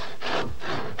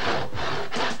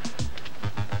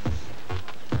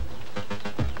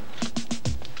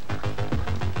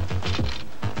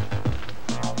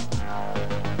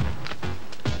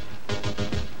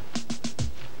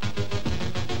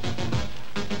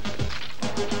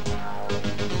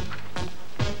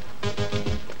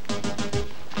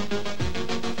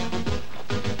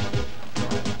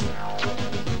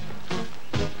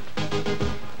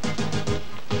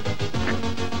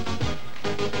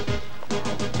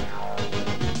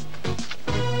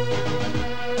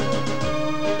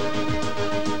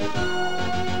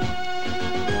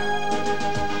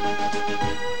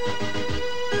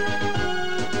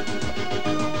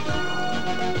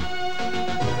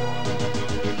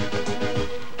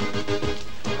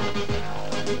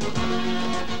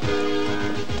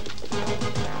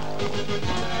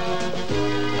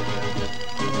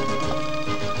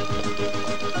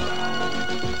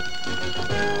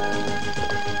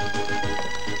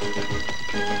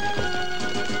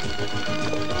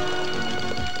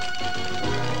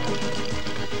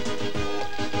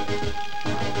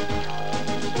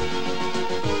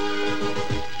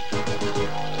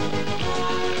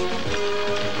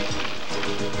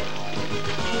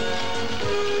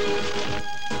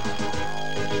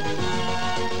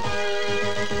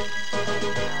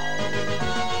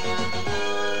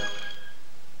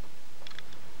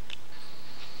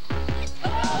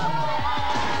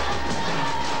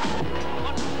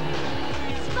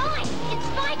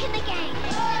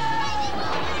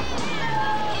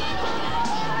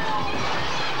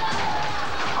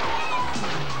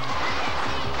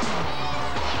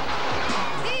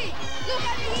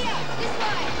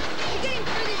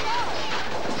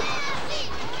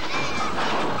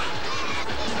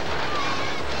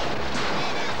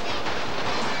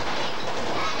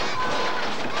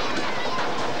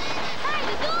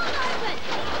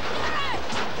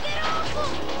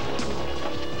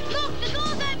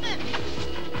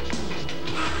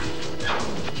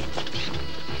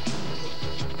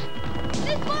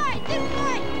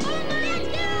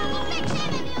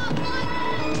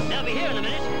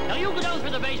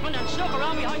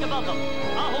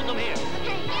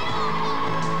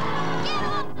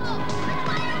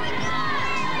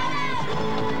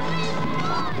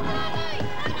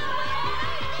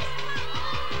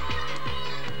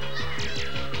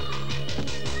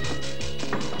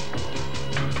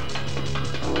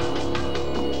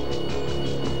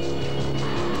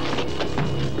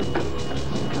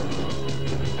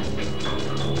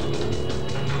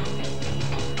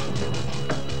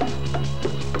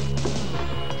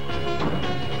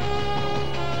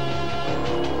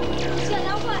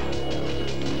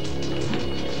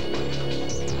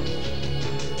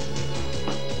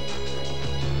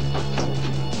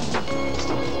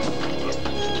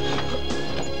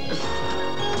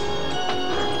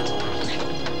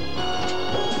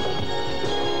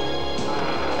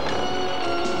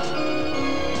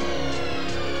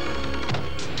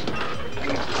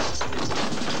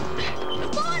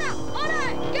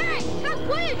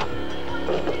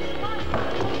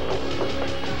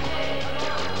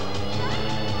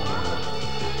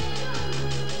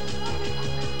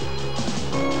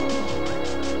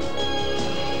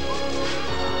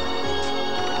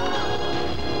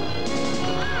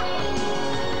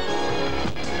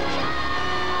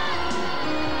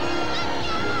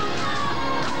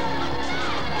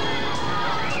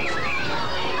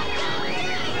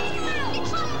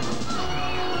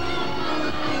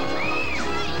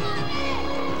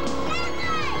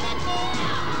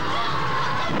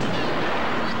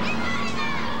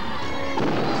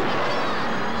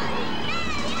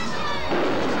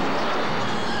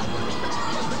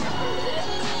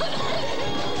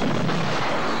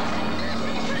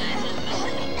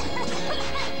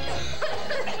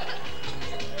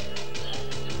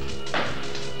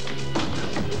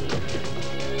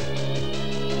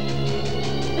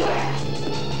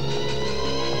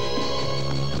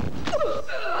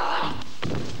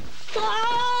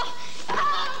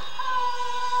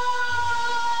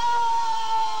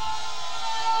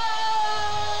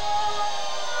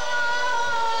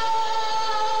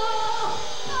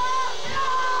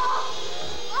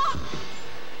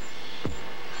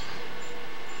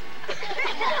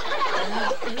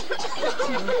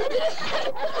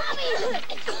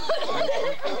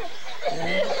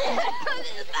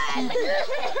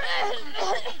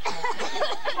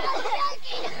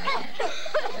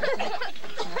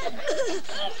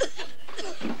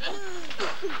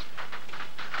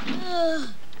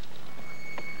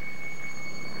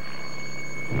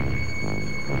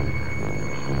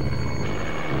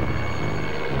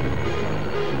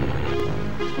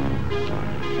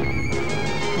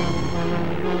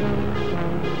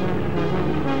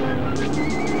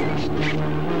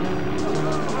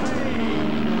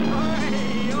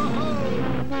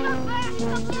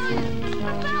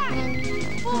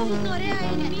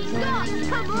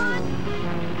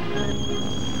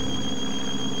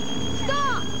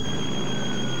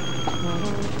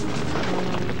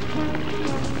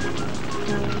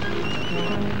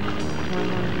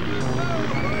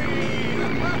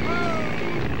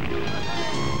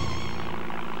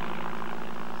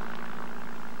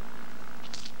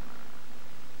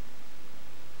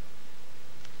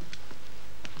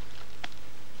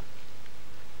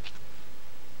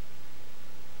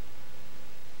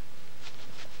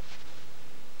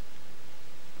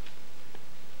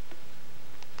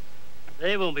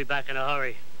 They won't be back in a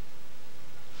hurry.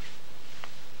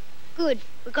 Good.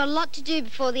 We've got a lot to do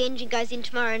before the engine goes in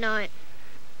tomorrow night.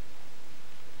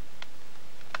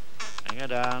 Hang her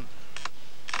down.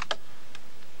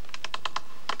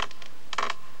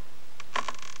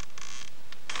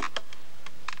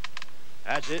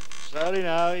 That's it. Slowly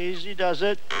now. Easy does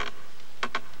it.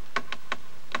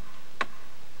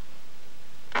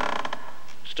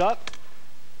 Stop.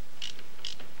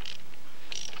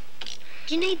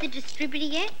 Do you need the distributor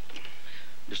yet?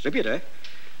 Distributor?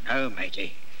 No,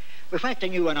 matey. We whacked a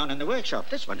new one on in the workshop.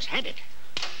 This one's had it.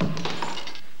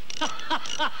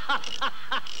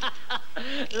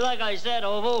 Like I said,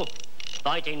 Oval,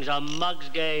 fighting's a mug's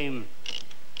game.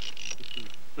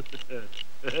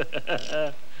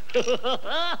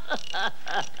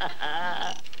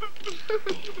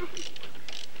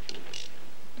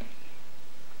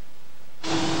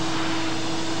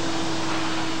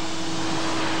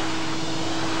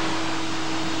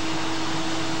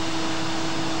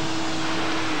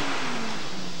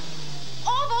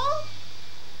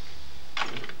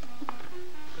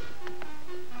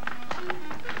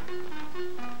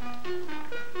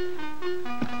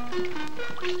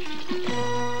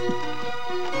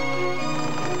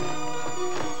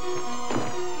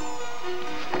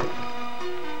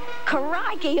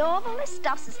 Crikey, Orville, this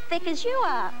stuff's as thick as you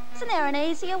are. Isn't there an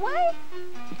easier way?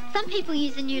 Some people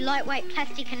use the new lightweight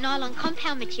plastic and nylon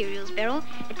compound materials, Beryl,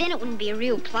 but then it wouldn't be a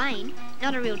real plane.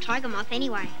 Not a real tiger moth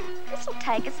anyway. This'll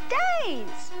take us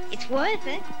days. It's worth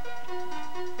it.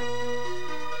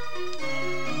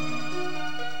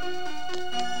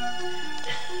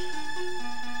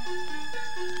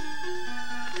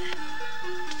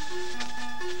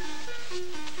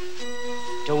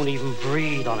 Don't even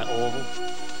breathe on it, Orville.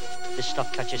 This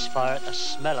stuff catches fire at the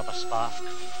smell of a spark.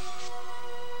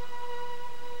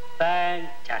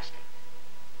 Fantastic.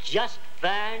 Just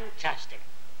fantastic.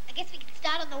 I guess we can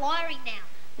start on the wiring now.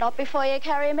 Not before you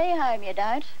carry me home, you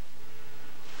don't.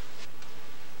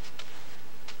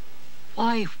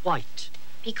 Why white?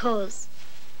 Because...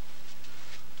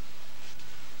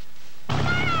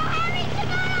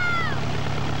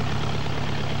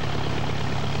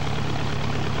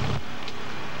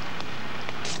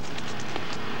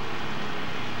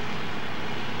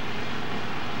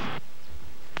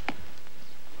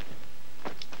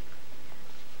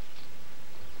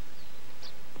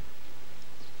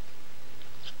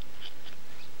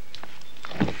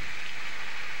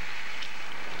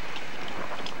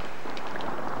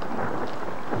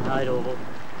 Night, Oval.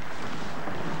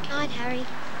 Night, Harry.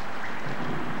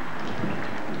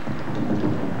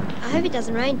 I hope it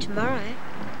doesn't rain tomorrow.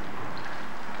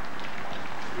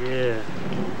 Yeah.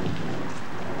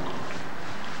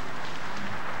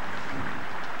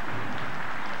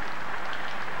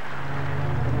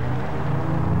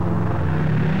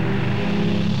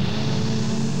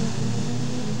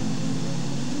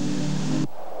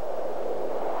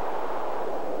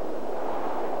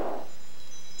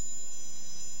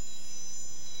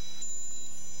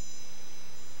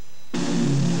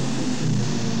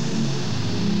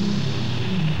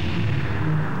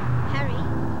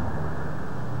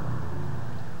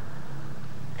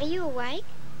 Are you awake?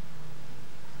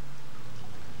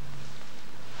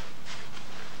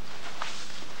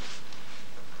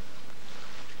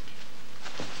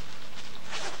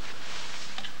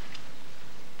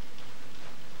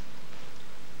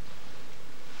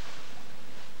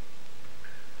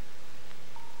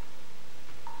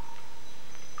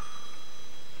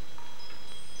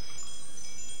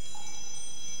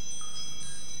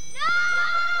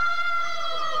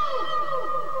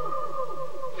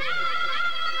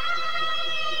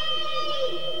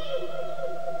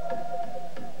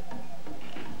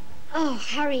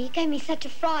 Harry, you gave me such a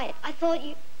fright. I thought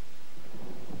you...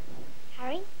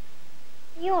 Harry?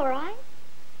 Are you all right?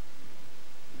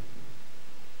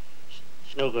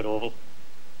 It's no good, Orville.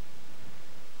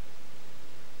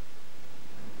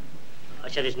 I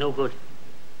said it's no good.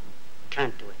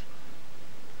 Can't do it.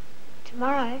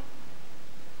 Tomorrow?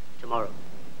 Tomorrow.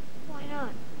 Why not?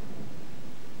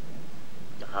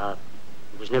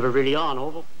 It was never really on,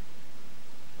 Orville.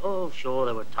 Oh, sure,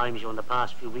 there were times during the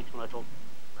past few weeks when I thought,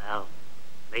 well,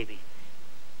 maybe.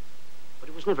 But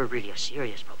it was never really a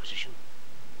serious proposition.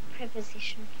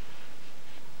 Preposition.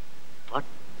 What?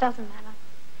 Doesn't matter.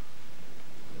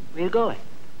 Where are you going?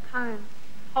 Home.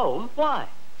 Home? Why?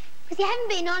 Because you haven't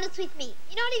been honest with me.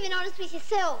 You're not even honest with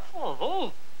yourself.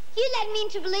 Oh. You led me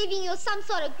into believing you're some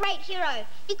sort of great hero.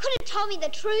 You could have told me the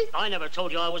truth. I never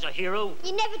told you I was a hero.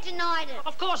 You never denied it.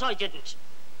 Of course I didn't.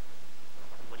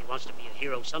 Everybody wants to be a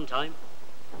hero sometime.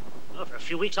 Well, for a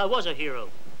few weeks I was a hero.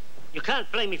 You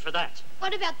can't blame me for that.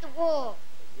 What about the war?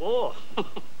 The war?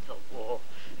 The war.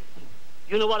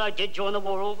 You know what I did during the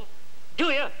war, Orville? Do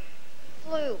you?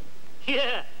 Flew.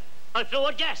 Yeah, I flew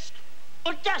a desk.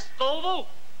 A desk, Orville.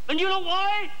 And you know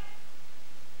why?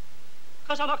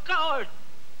 Because I'm a coward.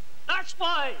 That's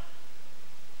why.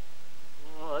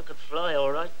 Oh, I could fly,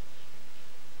 all right.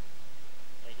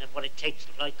 I didn't have what it takes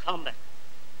to fly combat.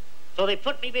 So they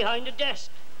put me behind a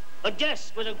desk. A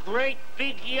desk with a great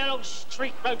big yellow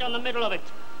streak right down the middle of it.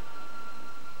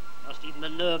 Lost even the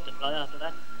nerve to fly after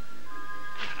that.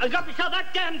 I got myself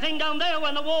that damn thing down there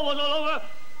when the war was all over.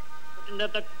 I didn't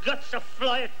have the guts to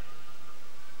fly it.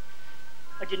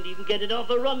 I didn't even get it off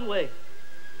the runway.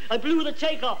 I blew the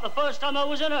takeoff the first time I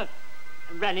was in her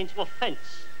and ran into a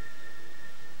fence.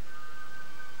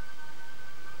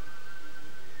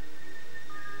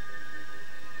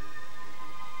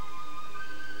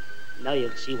 Now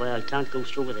you'll see why I can't go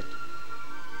through with it.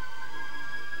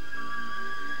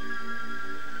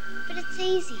 But it's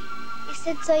easy. You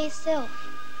said so yourself.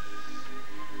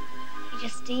 You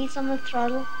just ease on the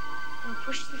throttle and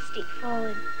push the stick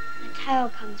forward. The tail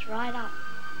comes right up.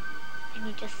 And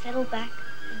you just settle back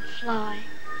and fly.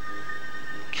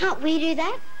 Can't we do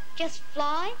that? Just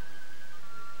fly?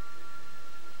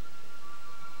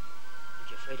 Aren't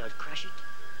you afraid I'd crash it?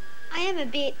 I am a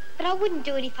bit, but I wouldn't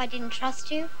do it if I didn't trust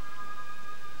you.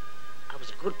 I was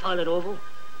a good pilot, Orville.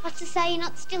 What's to say you're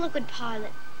not still a good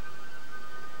pilot?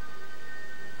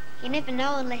 You never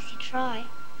know unless you try.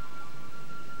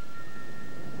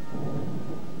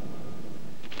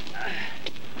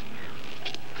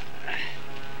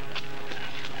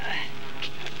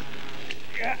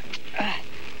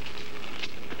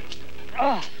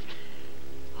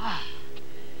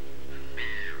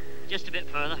 Just a bit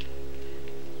further.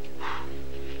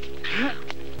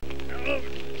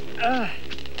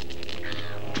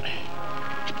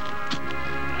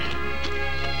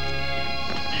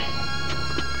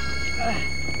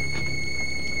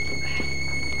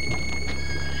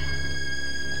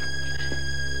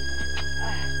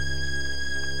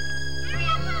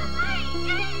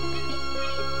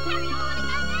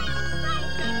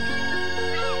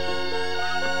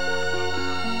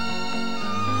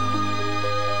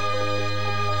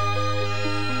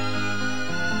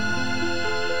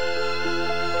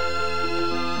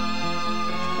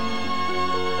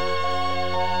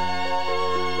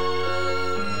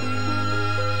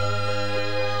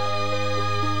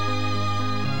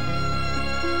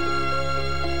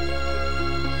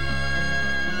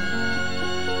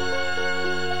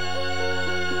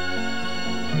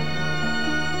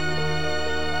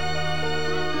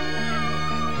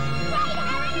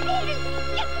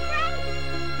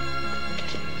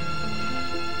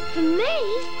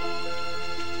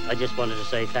 I just wanted to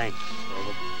say thanks,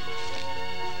 Orville.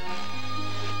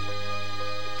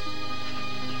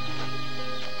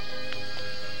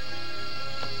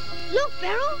 Look,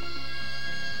 Beryl.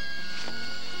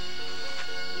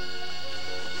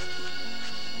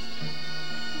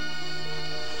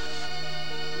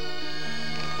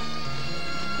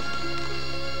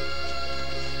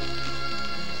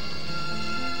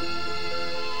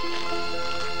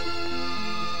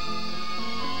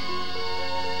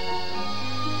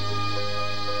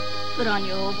 Good on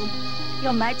you, Orville.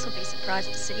 Your mates will be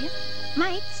surprised to see you.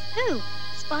 Mates? Who?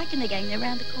 Spike and the gang, they're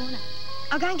round the corner.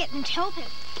 I'll go and get them to help him.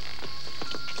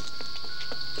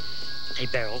 Hey,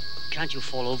 Beryl, can't you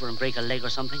fall over and break a leg or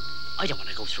something? I don't want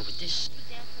to go through with this.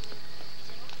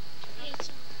 Hey,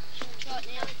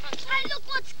 look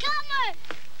what's coming!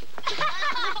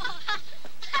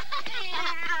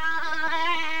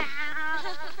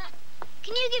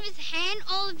 Can you give us a hand,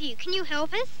 all of you? Can you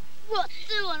help us? What's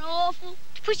doing, Awful?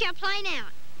 To push our plane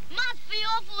out. Must be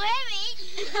awful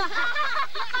heavy.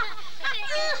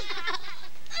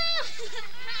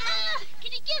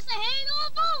 Can you give us a hand,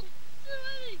 Orville?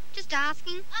 Just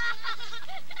asking.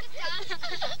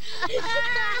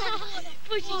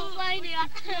 Push his plane out.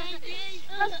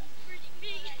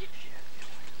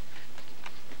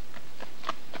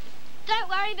 Don't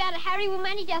worry about it, Harry. We'll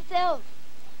manage ourselves.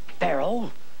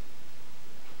 Beryl?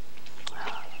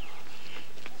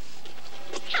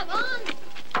 Come on.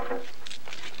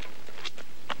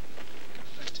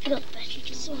 You got the battery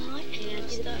just all right? Yeah, I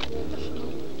did that.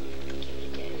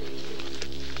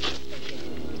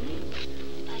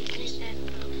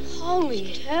 Holy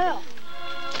hell.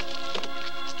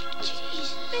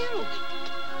 Jesus. Beryl.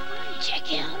 Check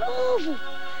out Orville.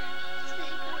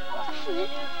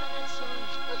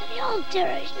 Look at the old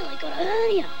terror. He's nearly got a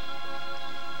hernia.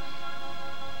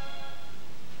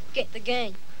 Get the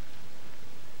gang.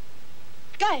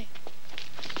 Go.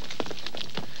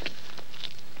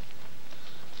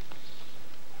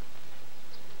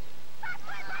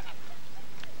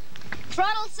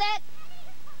 Throttle set.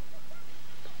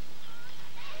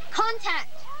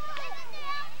 Contact.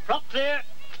 Prop clear.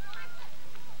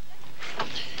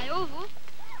 Hey, Orville.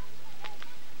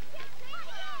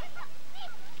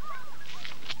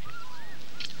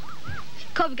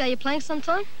 Copy, go, you playing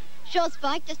sometime? Sure,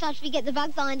 Spike. Just after we get the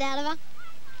bugs ironed out of her.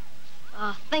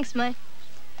 Ah, thanks, mate.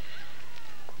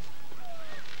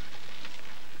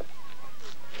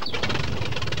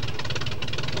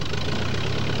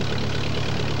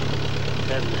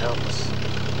 Heaven help us.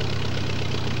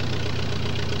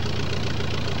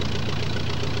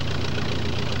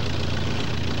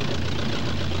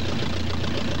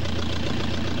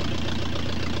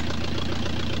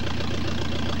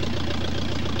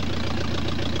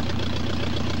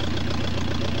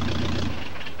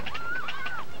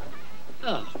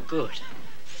 Oh, good.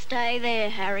 Stay there,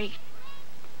 Harry.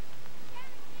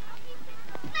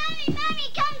 Mommy,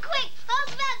 come quick!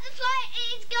 Oswald, the flight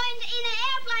is going in an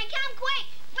airplane. Come quick!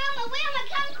 Wilma,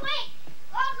 come quick!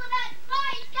 Oswald, the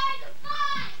flight is going to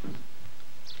fly!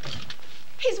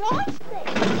 His what?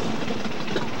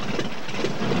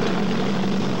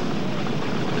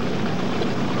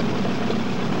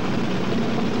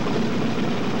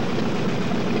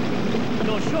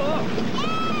 You're sure?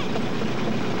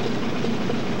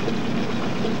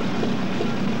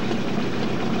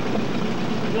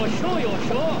 You're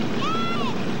sure?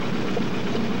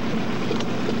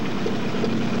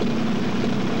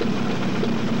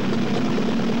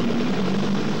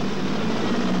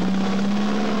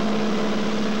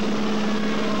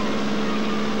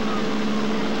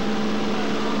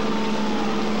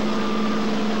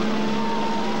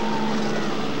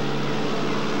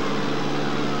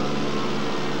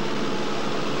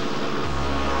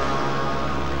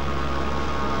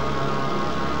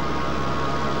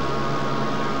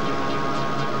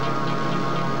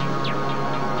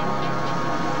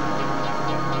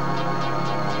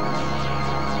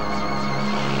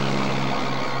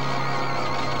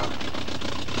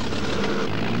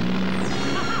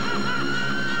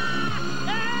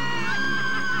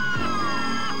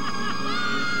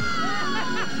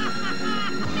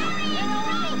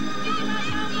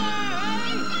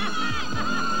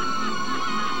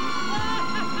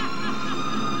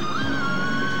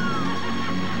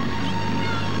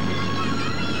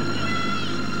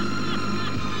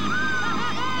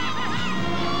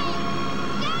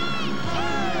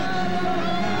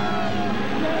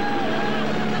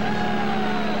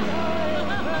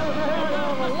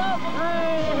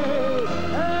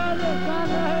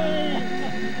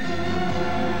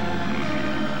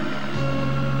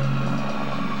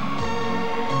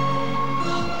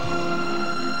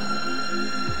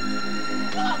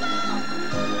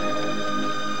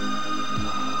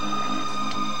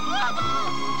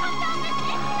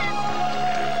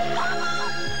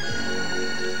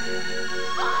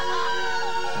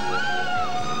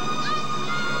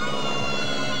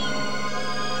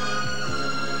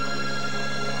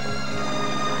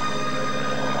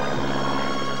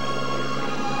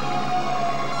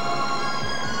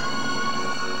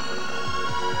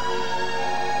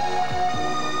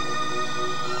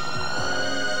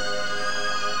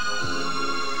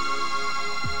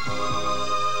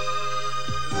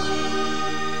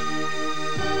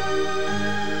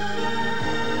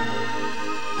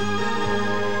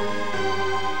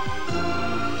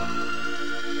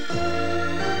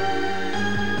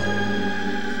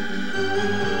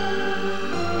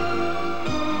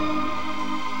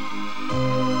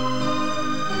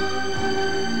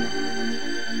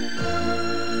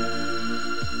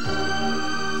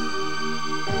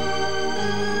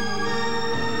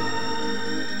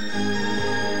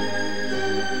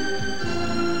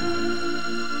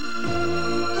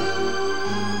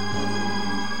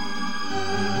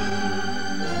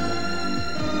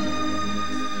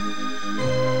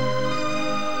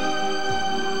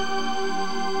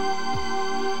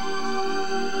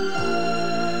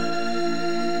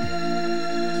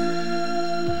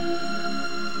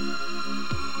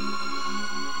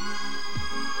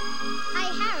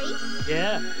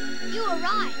 Yeah? You were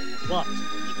right. What?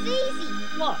 It's easy.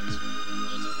 What?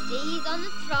 You just ease on the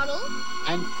throttle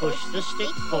And push the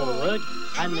stick forward,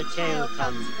 and the tail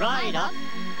comes right up.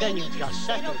 Then you just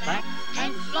settle back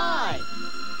and fly.